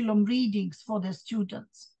curriculum readings for the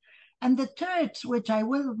students. And the third, which I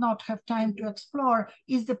will not have time to explore,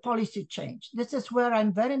 is the policy change. This is where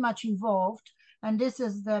I'm very much involved. And this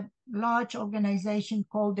is the large organization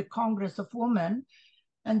called the Congress of Women.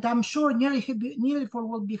 And I'm sure Nilüfer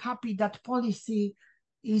will be happy that policy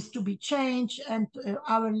is to be changed. And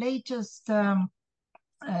our latest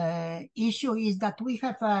issue is that we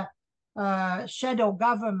have a shadow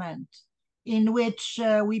government in which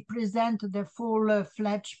we present the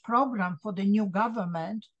full-fledged program for the new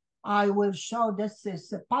government. I will show this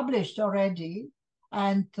is published already.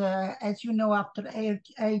 And as you know, after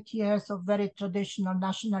eight years of very traditional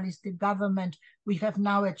nationalistic government, we have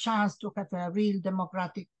now a chance to have a real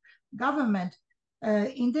democratic government.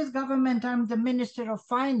 In this government, I'm the Minister of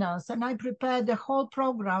Finance, and I prepared the whole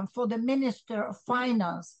program for the Minister of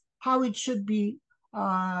Finance, how it should be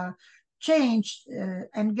changed.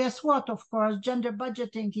 And guess what? Of course, gender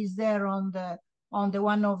budgeting is there on the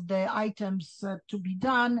one of the items to be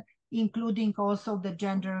done, including also the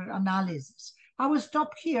gender analysis. I will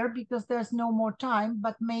stop here because there's no more time,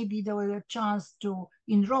 but maybe there will be a chance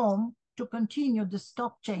in Rome to continue the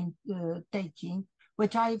stock taking,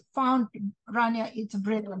 which I found, Rania, it's a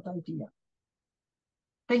brilliant idea.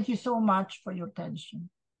 Thank you so much for your attention.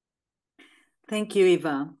 Thank you,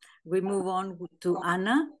 Eva. We move on to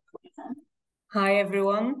Anna. Hi,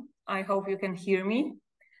 everyone. I hope you can hear me.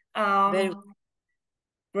 Very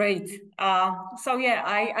great. So yeah,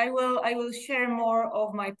 I will share more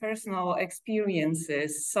of my personal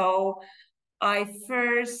experiences. So I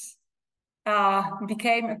first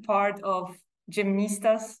became a part of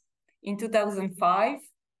GEM-istas in 2005,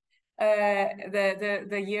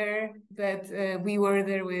 the year that we were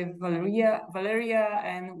there with Valeria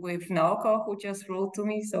and with Naoko, who just wrote to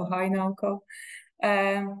me. So hi, Naoko.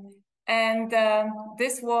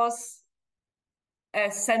 This was a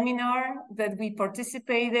seminar that we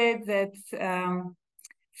participated that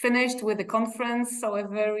finished with a conference. So a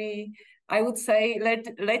very, I would say,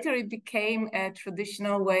 later it became a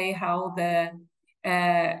traditional way how the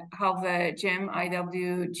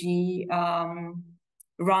GEM-IWG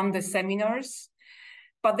run the seminars.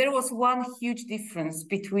 But there was one huge difference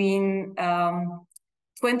between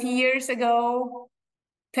 20 years ago,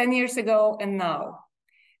 10 years ago, and now.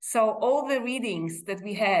 So all the readings that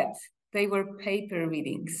we had, they were paper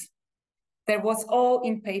readings. That was all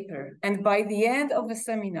in paper. And by the end of the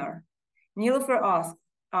seminar, Nilüfer asked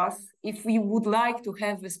us if we would like to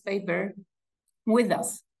have this paper with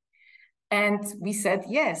us. And we said,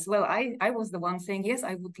 yes. Well, I was the one saying, yes,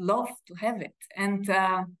 I would love to have it. And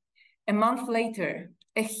a month later,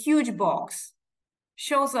 a huge box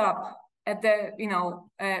shows up at the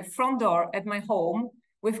front door at my home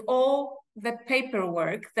with all the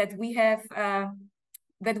paperwork that we have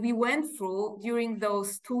that we went through during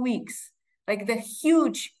those 2 weeks, like the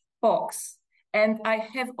huge box. And I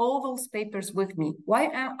have all those papers with me. Why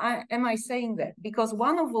am I saying that? Because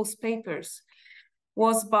one of those papers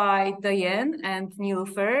was by Diane and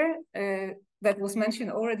Nilüfer, that was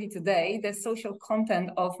mentioned already today, the social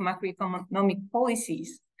content of macroeconomic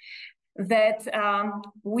policies, that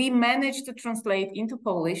we managed to translate into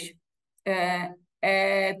Polish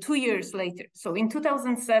 2 years later. So in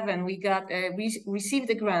 2007, we received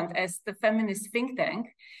a grant as the feminist think tank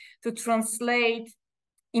to translate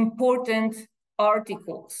important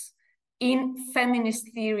articles in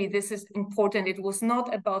feminist theory. This is important. It was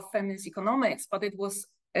not about feminist economics, but it was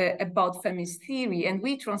about feminist theory. And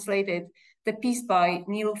we translated the piece by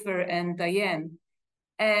Nilüfer and Diane.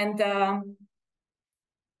 And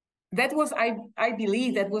that was, I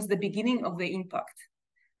believe, that was the beginning of the impact,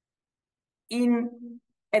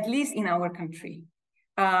 at least in our country.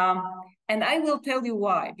 And I will tell you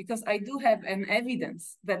why, because I do have an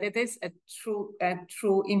evidence that it is a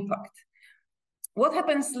true impact. What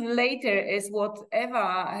happens later is what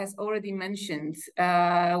Eva has already mentioned.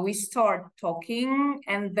 We start talking,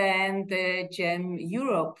 and then the GEM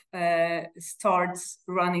Europe starts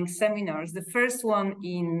running seminars. The first one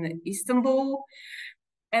in Istanbul,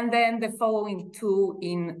 and then the following two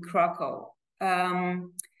in Krakow.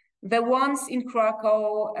 The ones in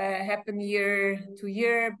Krakow happen year to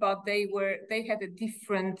year, but they had a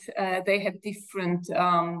different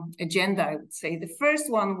agenda, I would say. The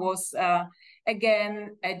first one was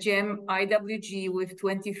again a GEM-IWG with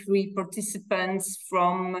 23 participants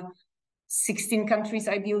from 16 countries,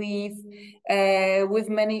 I believe, with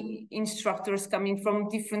many instructors coming from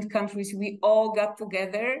different countries. We all got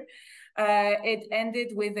together. It ended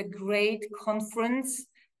with a great conference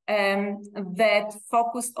that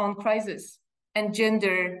focused on crisis and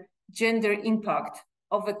gender impact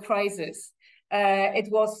of a crisis.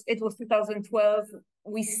 It was 2012.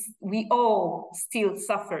 We all still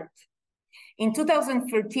suffered. In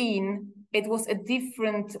 2013, it was a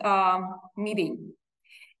different meeting.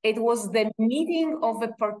 It was the meeting of the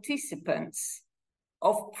participants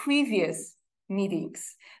of previous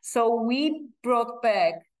meetings. So we brought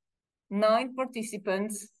back 9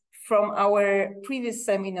 participants from our previous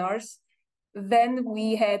seminars. Then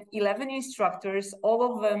we had 11 instructors, all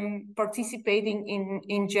of them participating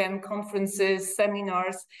in GEM conferences,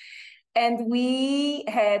 seminars. And we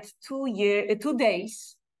had 2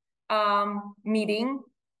 days meeting,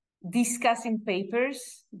 discussing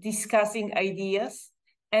papers, discussing ideas.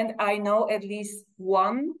 And I know at least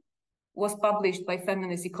one was published by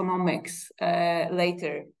Feminist Economics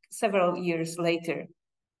later, several years later.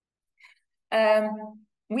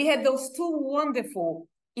 We had those 2 wonderful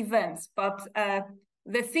events, but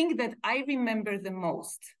the thing that I remember the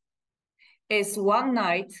most is one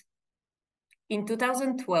night in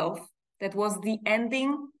 2012, that was the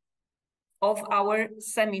ending of our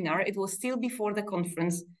seminar. It was still before the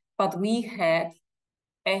conference, but we had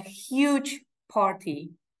a huge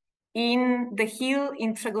party in the hill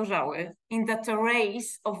in Przegorzały, in the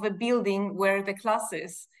terrace of the building where the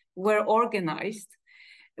classes were organized.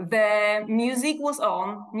 The music was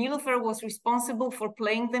on. Nilüfer was responsible for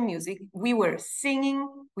playing the music. We were singing,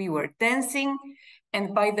 we were dancing.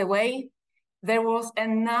 And by the way, there was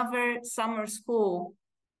another summer school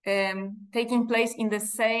taking place in the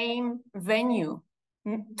same venue,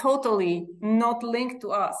 totally not linked to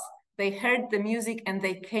us. They heard the music and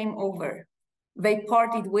they came over. They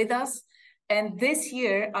partied with us. And this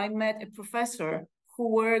year I met a professor who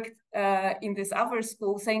worked in this other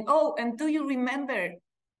school saying, oh, and do you remember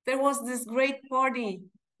there was this great party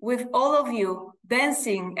with all of you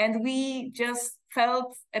dancing, and we just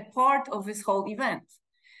felt a part of this whole event.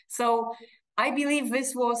 So I believe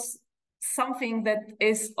this was something that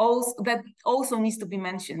also needs to be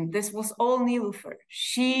mentioned. This was all Nilüfer.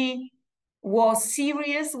 She was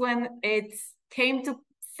serious when it came to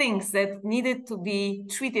things that needed to be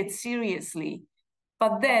treated seriously,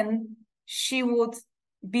 but then she would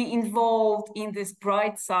be involved in this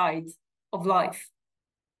bright side of life.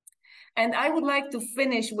 And I would like to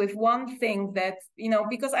finish with one thing that,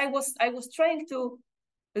 because I was trying to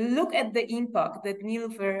look at the impact that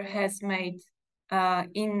Nilüfer has made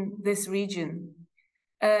in this region.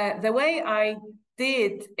 The way I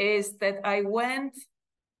did is that I went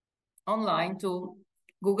online to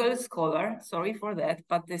Google Scholar, sorry for that,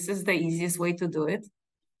 but this is the easiest way to do it.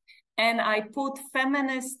 And I put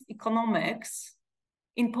feminist economics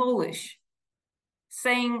in Polish,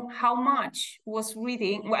 saying how much was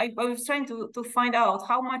reading. I was trying to find out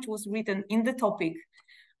how much was written in the topic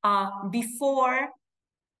before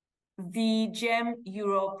the GEM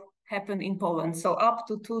Europe happened in Poland, so up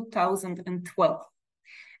to 2012.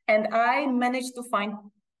 And I managed to find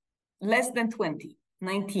less than 20,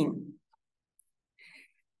 19.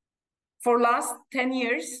 For last 10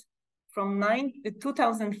 years, from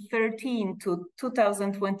 2013 to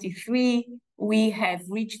 2023, we have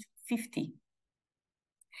reached 50.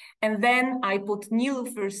 And then I put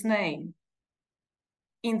Nilüfer's name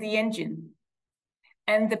in the engine.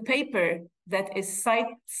 And the paper that is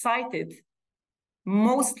cited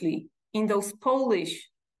mostly in those Polish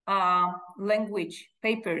language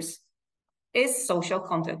papers is social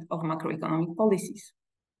content of macroeconomic policies.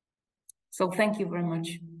 So thank you very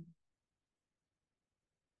much.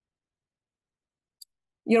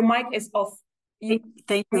 Your mic is off.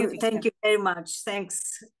 Thank you very much.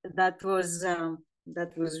 Thanks. That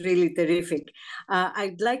was really terrific.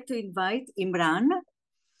 I'd like to invite Imran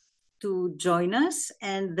to join us,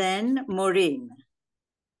 and then Maureen.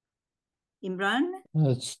 Imran?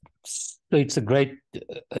 So it's a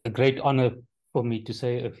great honor for me to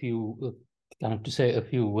say a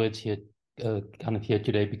few words here kind of here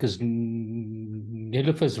today, because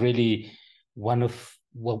Nilüfer is really one of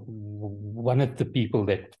the people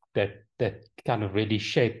that kind of really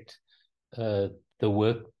shaped the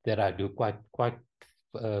work that I do quite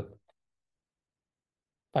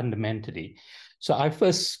fundamentally. So I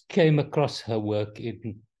first came across her work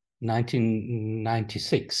in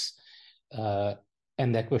 1996,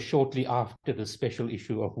 and that was shortly after the special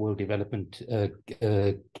issue of World Development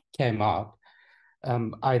came out.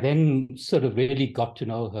 I then sort of really got to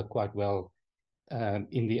know her quite well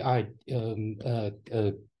in the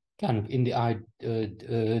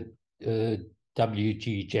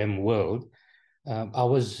IWG GEM world. I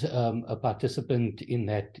was a participant in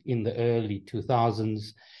that in the early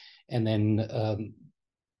 2000s, and then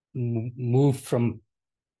moved from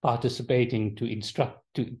participating to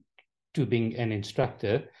being an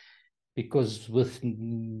instructor, because with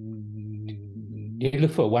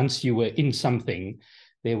Nilüfer, once you were in something,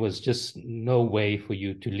 there was just no way for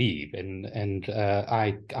you to leave, and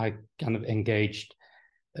I kind of engaged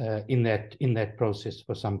in that process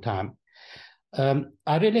for some time.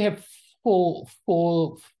 I really have four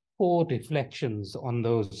reflections on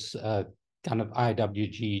those kind of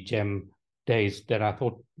IWG GEM days that I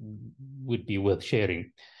thought would be worth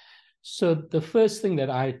sharing. So the first thing that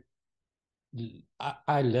I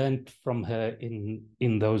learned from her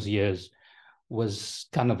in those years was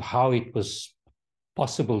kind of how it was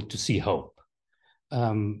possible to see hope.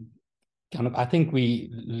 I think we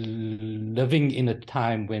living in a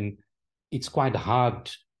time when it's quite hard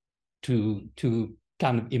to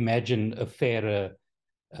kind of imagine a fairer,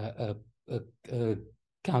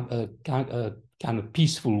 kind of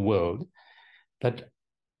peaceful world. But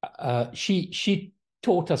she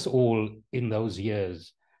taught us all in those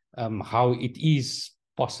years how it is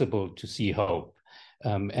possible to see hope,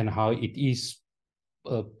 and how it is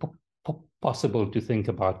possible to think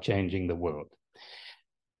about changing the world.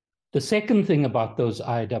 The second thing about those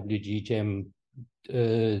IWG GEM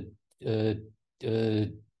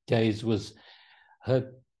days was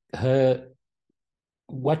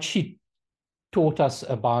what she taught us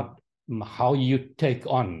about how you take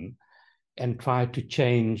on and try to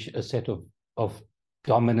change a set of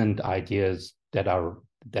dominant ideas that are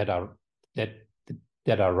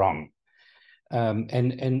wrong,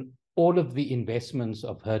 and all of the investments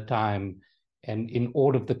of her time and in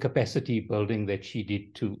all of the capacity building that she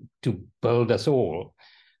did to build us all.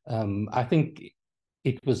 I think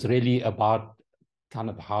it was really about kind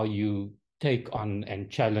of how you take on and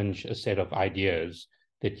challenge a set of ideas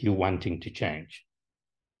that you're wanting to change.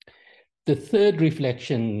 The third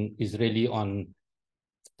reflection is really on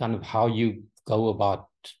kind of how you go about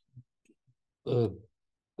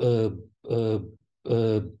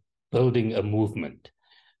building a movement.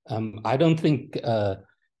 I don't think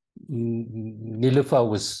Nilüfer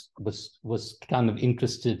was kind of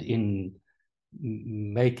interested in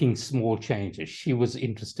making small changes. She was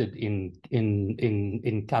interested in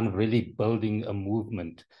kind of really building a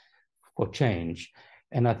movement for change.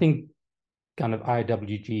 And I think kind of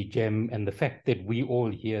IWG GEM and the fact that we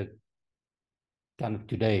all here kind of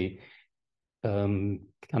today kind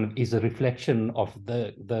of is a reflection of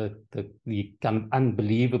the kind of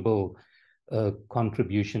unbelievable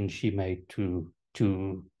contribution she made to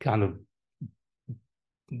kind of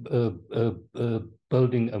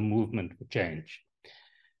building a movement for change.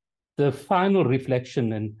 The final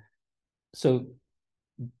reflection, and so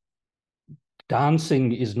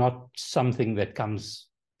dancing is not something that comes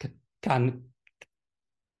kind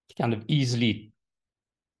of easily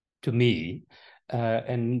to me,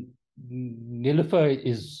 and Nilüfer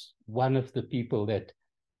is one of the people that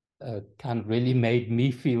kind of really made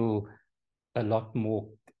me feel a lot more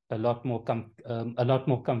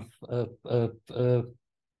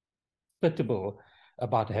comfortable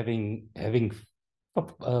about having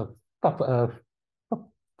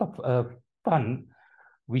fun.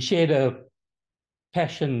 We shared a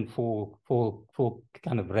passion for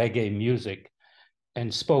kind of reggae music,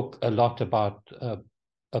 and spoke a lot about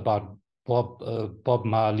Bob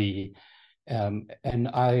Marley, and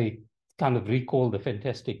I kind of recall the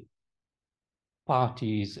fantastic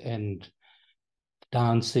parties and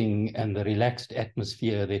dancing and the relaxed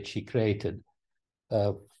atmosphere that she created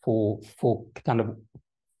for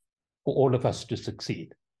all of us to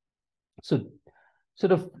succeed. So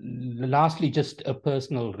sort of lastly, just a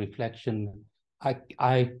personal reflection.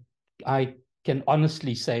 I can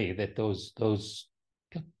honestly say that those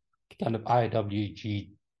kind of IWG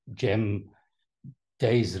GEM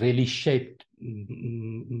days really shaped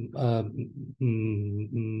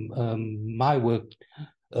my work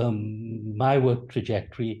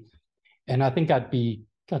trajectory, and I think I'd be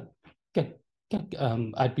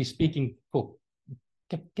I'd be speaking for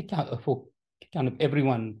kind of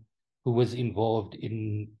everyone who was involved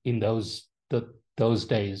in those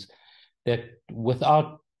days, that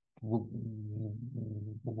without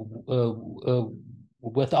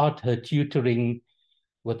her tutoring,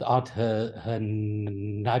 without her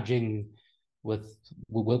nudging,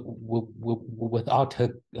 without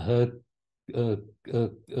her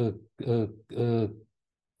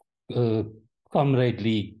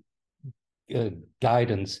comradely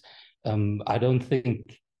guidance, I don't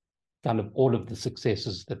think kind of all of the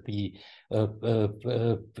successes that the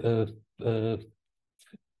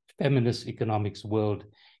feminist economics world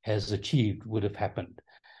has achieved would have happened.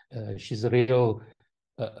 She's a real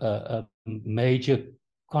major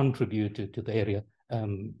contributor to the area,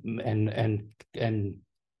 and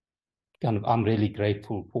kind of I'm really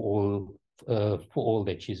grateful for all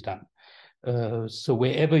that she's done. So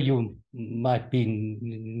wherever you might be,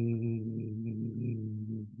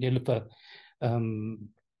 Nilüfer, kind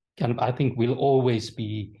of, I think we'll always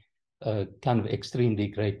be kind of extremely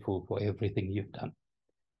grateful for everything you've done.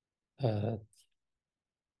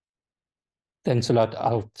 Thanks a lot.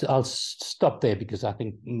 I'll stop there because I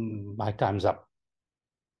think my time's up.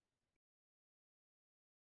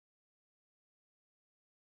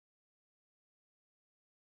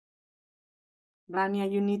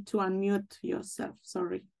 Rania, you need to unmute yourself.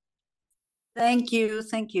 Sorry. Thank you.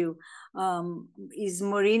 Thank you. Is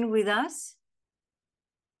Maureen with us?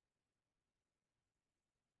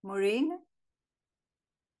 Maureen?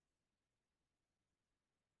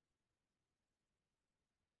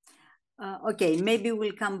 Okay, maybe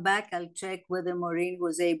we'll come back. I'll check whether Maureen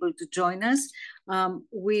was able to join us.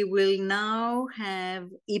 We will now have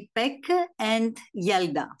İpek and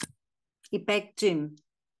Yelda. İpek, Jim.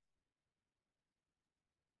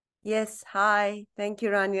 Yes, hi. Thank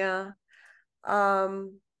you, Rania. As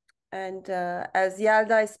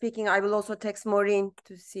Yelda is speaking, I will also text Maureen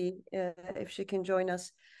to see if she can join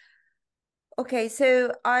us. Okay,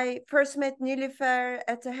 so I first met Nilüfer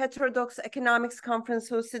at a heterodox economics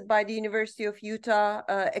conference hosted by the University of Utah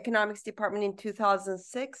Economics Department in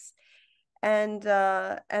 2006. And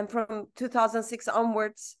from 2006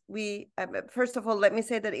 onwards, we, first of all, let me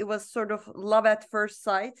say that it was sort of love at first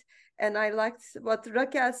sight. And I liked what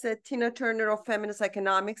Raquel said, Tina Turner of feminist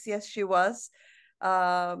economics. Yes, she was.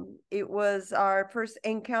 It was our first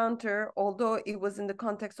encounter, although it was in the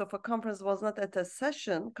context of a conference, was not at a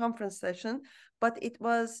conference session, but it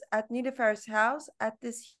was at Nilüfer's house at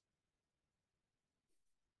this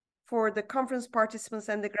for the conference participants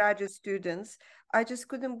and the graduate students. I just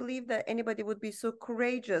couldn't believe that anybody would be so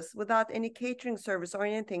courageous without any catering service or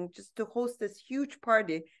anything, just to host this huge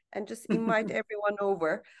party and just invite everyone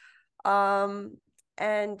over. And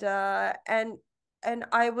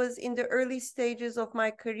I was in the early stages of my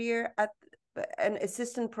career at an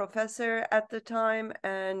assistant professor at the time,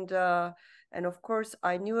 and of course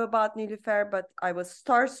I knew about Nilüfer, but I was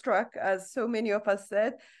starstruck, as so many of us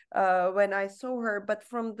said, when I saw her. But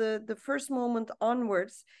from the first moment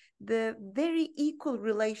onwards, the very equal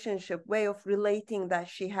relationship, way of relating that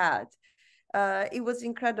she had, it was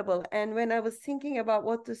incredible. And when I was thinking about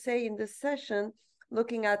what to say in this session,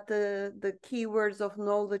 looking at the keywords of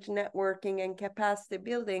knowledge networking and capacity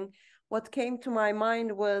building, what came to my mind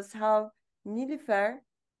was how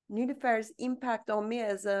Nilüfer's impact on me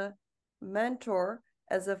as a mentor,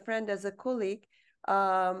 as a friend, as a colleague,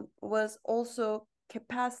 was also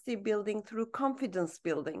capacity building through confidence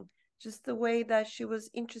building. Just the way that she was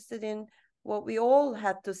interested in what we all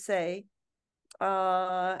had to say,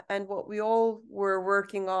 and what we all were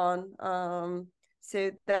working on.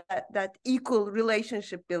 So that equal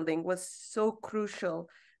relationship building was so crucial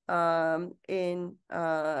in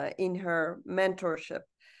her mentorship.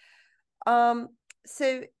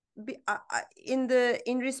 So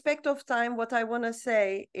in respect of time, what I want to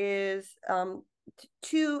say is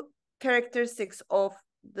two characteristics of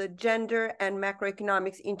the Gender and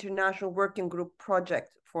Macroeconomics International Working Group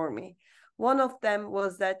project for me. One of them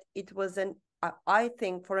was that it was I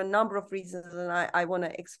think, for a number of reasons, and I want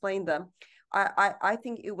to explain them, I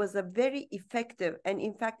think it was a very effective, and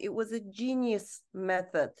in fact, it was a genius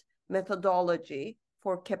methodology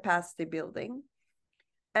for capacity building.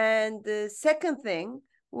 And the second thing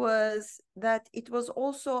was that it was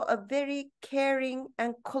also a very caring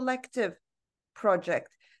and collective project,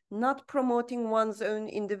 not promoting one's own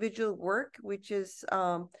individual work, which is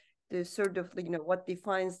the sort of, what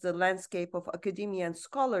defines the landscape of academia and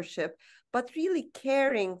scholarship, but really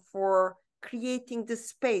caring for creating the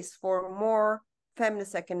space for more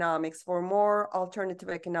feminist economics, for more alternative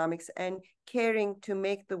economics, and caring to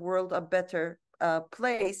make the world a better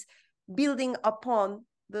place, building upon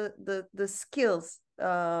the skills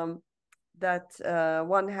that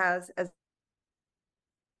one has as a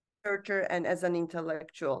researcher and as an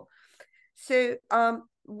intellectual. So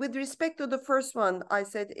with respect to the first one, I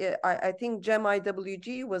said I think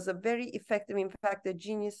GEM-IWG was a very effective, in fact, a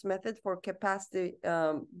genius method for capacity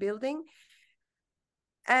building.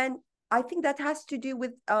 And I think that has to do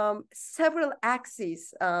with several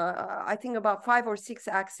axes, I think about 5 or 6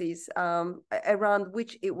 axes around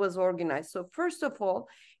which it was organized. So first of all,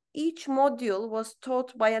 each module was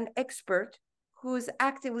taught by an expert who is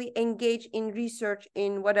actively engaged in research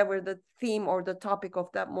in whatever the theme or the topic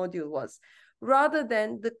of that module was, rather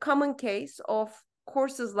than the common case of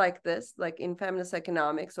courses like this, like in feminist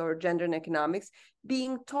economics or gender and economics,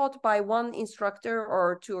 being taught by one instructor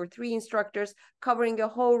or 2 or 3 instructors covering a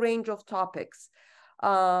whole range of topics.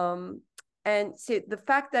 And so the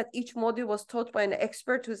fact that each module was taught by an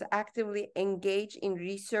expert who's actively engaged in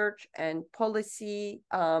research and policy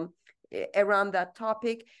around that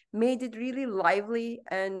topic made it really lively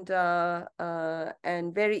and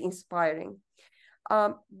very inspiring.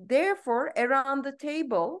 Therefore, around the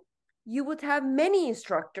table, you would have many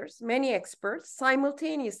instructors, many experts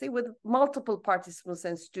simultaneously with multiple participants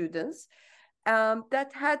and students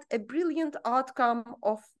that had a brilliant outcome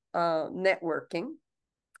of networking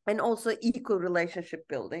and also equal relationship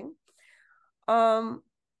building.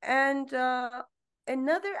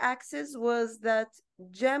 Another axis was that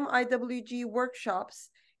GEM-IWG workshops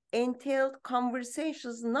entailed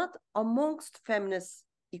conversations not amongst feminist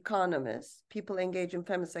economists, people engaged in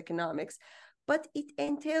feminist economics, but it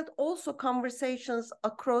entailed also conversations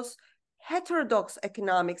across heterodox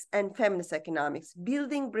economics and feminist economics,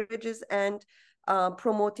 building bridges and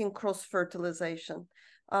promoting cross-fertilization.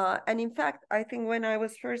 And in fact, I think when I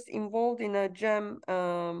was first involved in a GEM,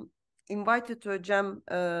 invited to a GEM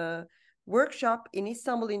workshop in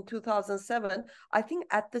Istanbul in 2007, I think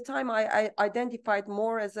at the time I identified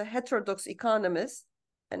more as a heterodox economist,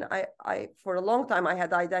 and I for a long time I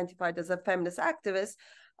had identified as a feminist activist.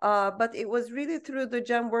 But it was really through the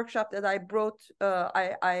GEM workshop that I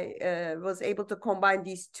was able to combine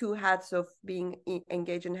these 2 hats of being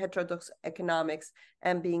engaged in heterodox economics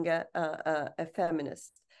and being a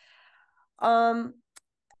feminist.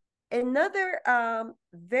 Another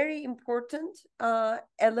very important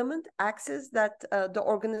element, axis that the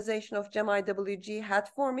organization of GEM-IWG had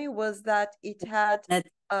for me was that it had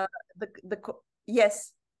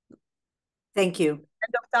yes. Thank you.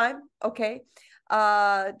 End of time. Okay.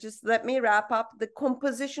 Just let me wrap up. The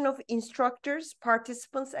composition of instructors,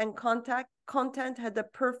 participants, and content had a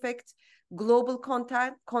perfect global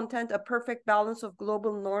content, a perfect balance of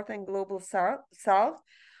global North and global South.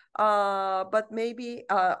 But maybe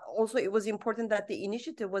also it was important that the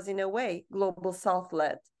initiative was in a way global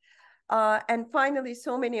South-led. And finally,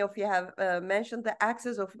 so many of you have mentioned the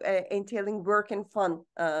axis of entailing work and fun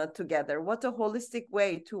together. What a holistic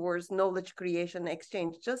way towards knowledge creation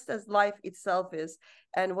exchange, just as life itself is,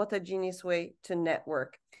 and what a genius way to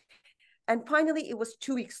network. And finally, it was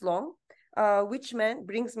 2 weeks long, which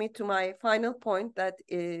brings me to my final point that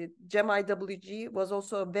GEM-IWG was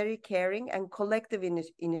also a very caring and collective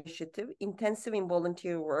initiative, intensive in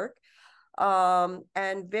volunteer work.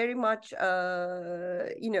 And very much,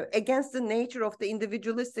 against the nature of the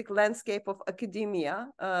individualistic landscape of academia.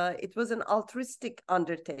 It was an altruistic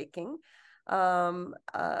undertaking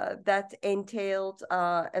that entailed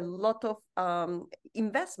a lot of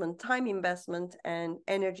investment, time investment, and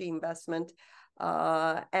energy investment.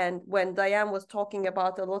 And when Diane was talking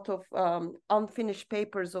about a lot of unfinished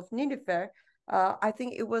papers of Nilüfer, I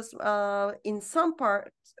think it was in some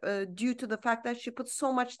part due to the fact that she put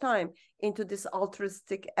so much time into this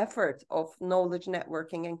altruistic effort of knowledge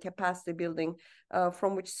networking and capacity building,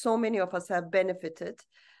 from which so many of us have benefited.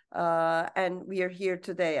 And we are here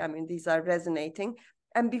today. I mean, these are resonating.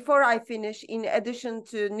 And before I finish, in addition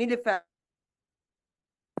to Nilüfer,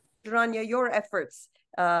 Rania, your efforts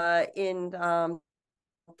in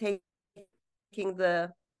taking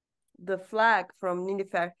the flag from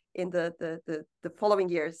Nilüfer in the following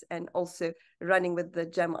years, and also running with the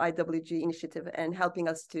GEM-IWG initiative and helping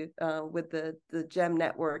us to with the GEM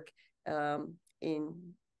network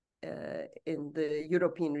in the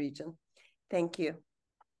European region. Thank you.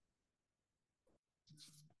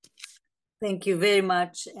 Thank you very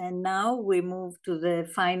much. And now we move to the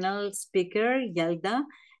final speaker, Yelda,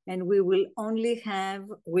 and we will only have,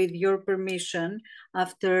 with your permission,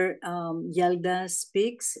 after Yelda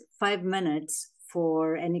speaks, 5 minutes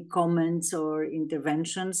for any comments or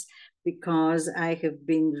interventions, because I have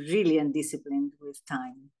been really undisciplined with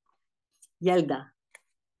time. Yelda.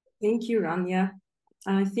 Thank you, Rania.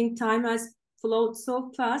 I think time has flowed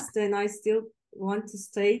so fast and I still want to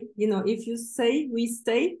stay. You know, if you say we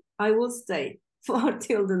stay, I will stay for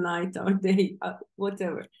till the night or day,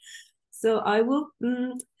 whatever. So I will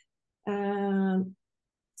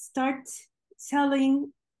start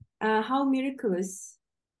telling how miraculous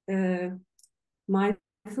my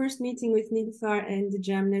first meeting with Nilüfer and the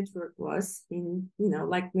GEM network was, in, you know,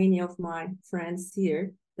 like many of my friends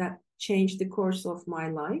here, that changed the course of my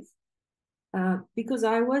life. Because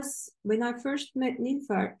when I first met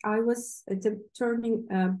Nilüfer, I was at a turning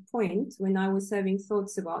point when I was having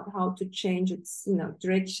thoughts about how to change its, you know,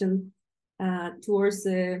 direction towards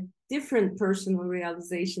a different personal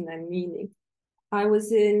realization and meaning. I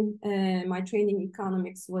was in, my training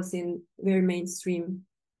economics was in very mainstream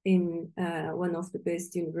in one of the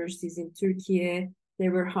best universities in Turkey.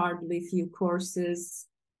 There were hardly few courses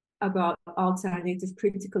about alternative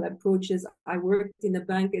critical approaches. I worked in a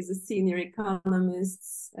bank as a senior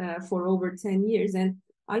economist for over 10 years. And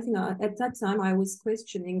I think at that time I was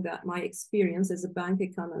questioning that my experience as a bank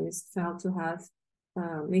economist felt to have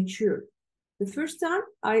matured. The first time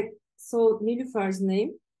I saw Nilüfer's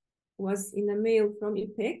name was in a mail from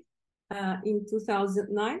IPEC in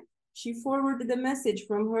 2009. She forwarded a message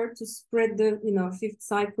from her to spread the, you know, fifth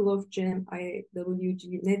cycle of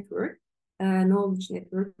GEM-IWG network, knowledge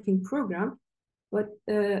networking program. But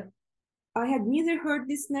I had neither heard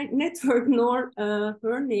this network nor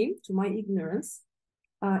her name, to my ignorance.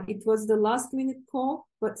 It was the last minute call,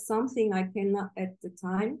 but something I cannot at the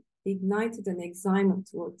time ignited an excitement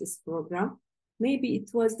toward this program. Maybe it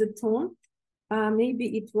was the tone,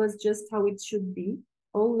 maybe it was just how it should be.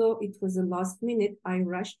 Although it was a last minute, I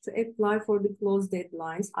rushed to apply for the closed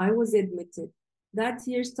deadlines. I was admitted. That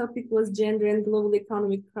year's topic was gender and global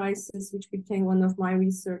economic crisis, which became one of my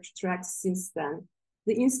research tracks since then.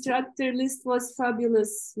 The instructor list was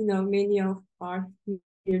fabulous. You know, many of are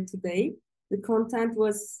here today. The content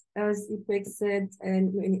was, as IPEC said,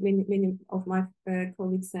 and many of my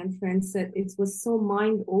colleagues and friends said, it was so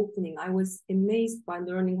mind-opening. I was amazed by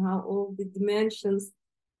learning how all the dimensions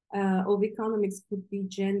of economics could be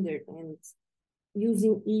gendered, and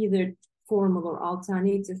using either formal or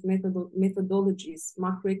alternative methodologies,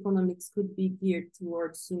 macroeconomics could be geared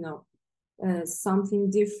towards, you know, something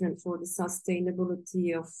different for the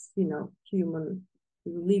sustainability of, you know, human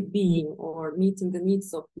being or meeting the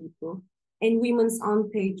needs of people. And women's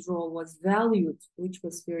unpaid role was valued, which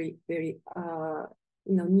was very, very,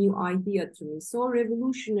 you know, new idea to me. So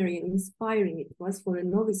revolutionary and inspiring it was for a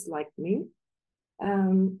novice like me.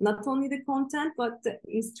 Not only the content, but the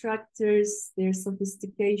instructors, their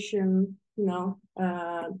sophistication, you know,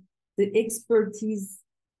 the expertise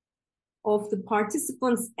of the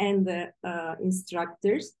participants and the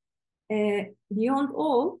instructors. Beyond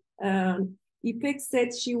all, IPEC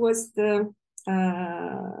said she was the,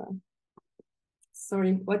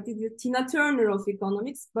 Tina Turner of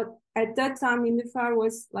economics, but at that time, Nilüfer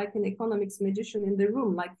was like an economics magician in the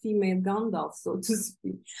room, like female Gandalf, so to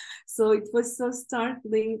speak. So it was so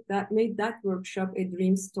startling that made that workshop a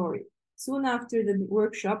dream story. Soon after the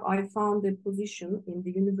workshop, I found a position in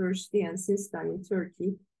the university, and since then in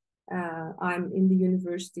Turkey, I'm in the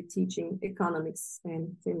university teaching economics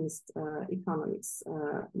and feminist economics,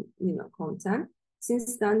 you know, content.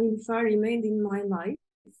 Since then, Nilüfer remained in my life.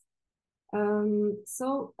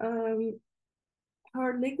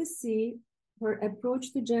 Her legacy, her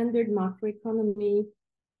approach to gendered macroeconomy,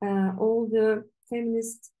 all the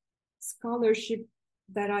feminist scholarship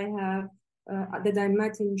that I have, that I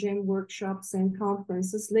met in GEM workshops and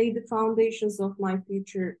conferences, laid the foundations of my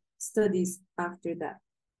future studies after that.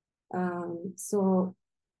 So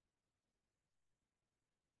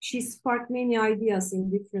she sparked many ideas in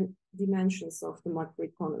different dimensions of the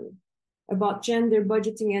macroeconomy. About gender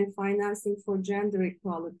budgeting and financing for gender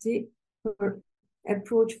equality, her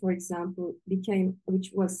approach, for example, became,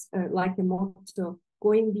 which was like a motto,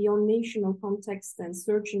 going beyond national context and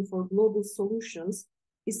searching for global solutions,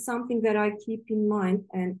 is something that I keep in mind.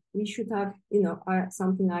 And we should have, you know,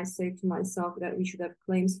 something I say to myself, that we should have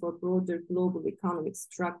claims for broader global economic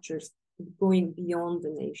structures going beyond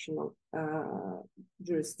the national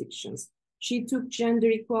jurisdictions. She took gender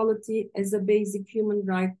equality as a basic human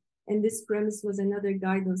right, and this premise was another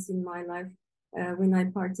guidance in my life when I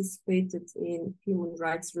participated in human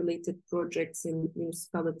rights related projects in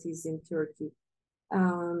municipalities in Turkey.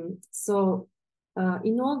 In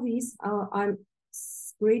all these, I'm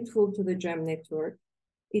grateful to the GEM network.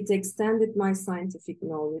 It extended my scientific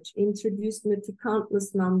knowledge, introduced me to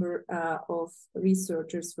countless number of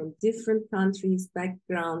researchers from different countries,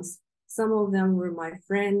 backgrounds. Some of them were my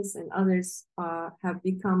friends, and others have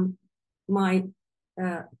become my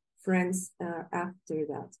friends after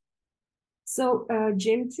that. So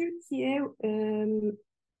GEM-Türkiye,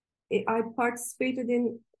 I participated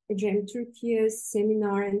in GEM-Türkiye's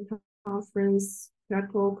seminar and conference,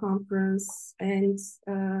 Krakow conference, and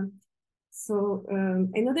so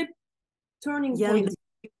another turning point.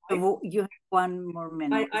 You have 1 more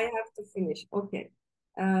minute. I have to finish. Okay.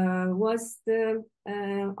 Was the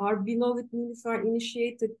our beloved Nilüfer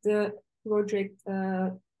initiated the project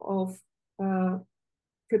of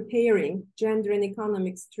preparing gender and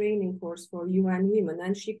economics training course for UN women,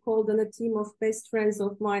 and she called on a team of best friends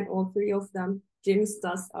of mine. All 3 of them,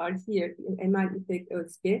 Gemistas, are here in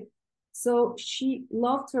Emel-İpek-Özge. So she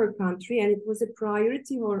loved her country, and it was a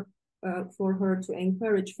priority for her to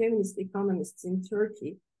encourage feminist economists in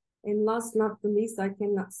Turkey. And last not the least, I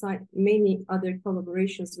cannot cite many other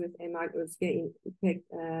collaborations with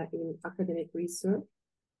Emel-İpek-Özge in academic research.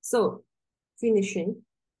 So, finishing,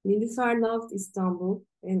 Nilüfer loved Istanbul,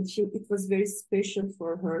 and it was very special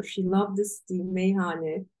for her. She loved the city,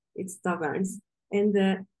 Meyhane, its taverns, and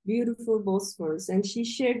the beautiful Bosphorus. And she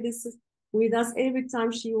shared this with us every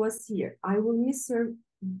time she was here. I will miss her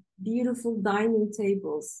beautiful dining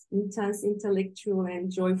tables, intense intellectual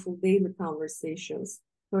and joyful daily conversations,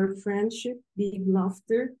 her friendship, big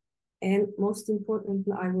laughter, and most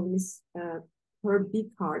importantly, I will miss her big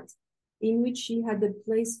heart, in which she had a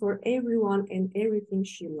place for everyone and everything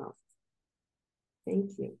she loved.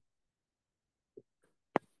 Thank you.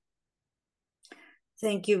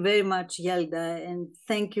 Thank you very much, Yelda, and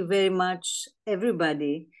thank you very much,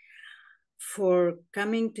 everybody, for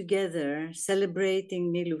coming together,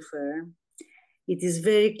 celebrating Nilüfer. It is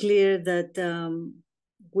very clear that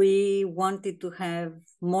we wanted to have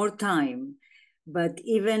more time, but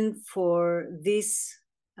even for this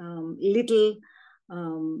little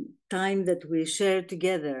time that we share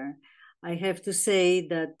together, I have to say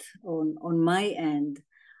that on my end,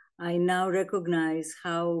 I now recognize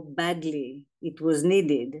how badly it was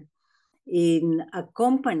needed in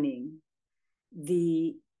accompanying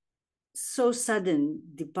the so sudden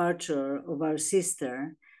departure of our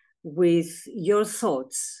sister with your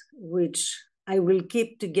thoughts, which I will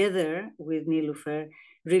keep together with Nilüfer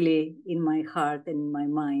really in my heart and in my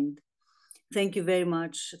mind. Thank you very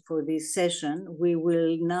much for this session. We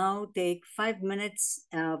will now take 5 minutes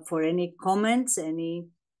for any comments, any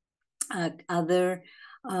other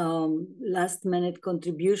last minute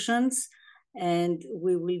contributions, and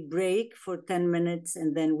we will break for 10 minutes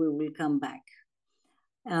and then we will come back.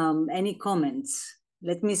 Any comments?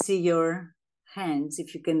 Let me see your hands,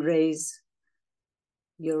 if you can raise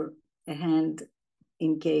your hand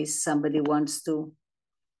in case somebody wants to.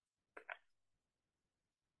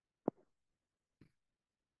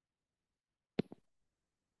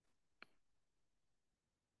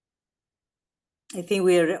 I think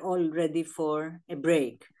we are all ready for a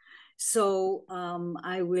break. So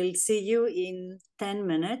I will see you in 10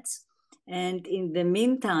 minutes. And in the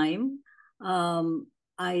meantime,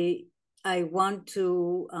 I want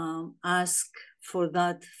to ask for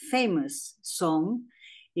that famous song,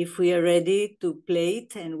 if we are ready to play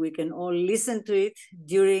it, and we can all listen to it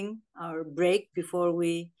during our break before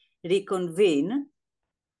we reconvene.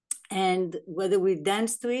 And whether we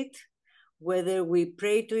dance to it, whether we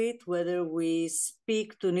pray to it, whether we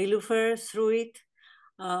speak to Nilüfer through it,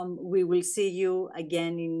 we will see you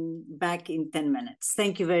again back in 10 minutes.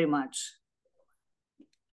 Thank you very much.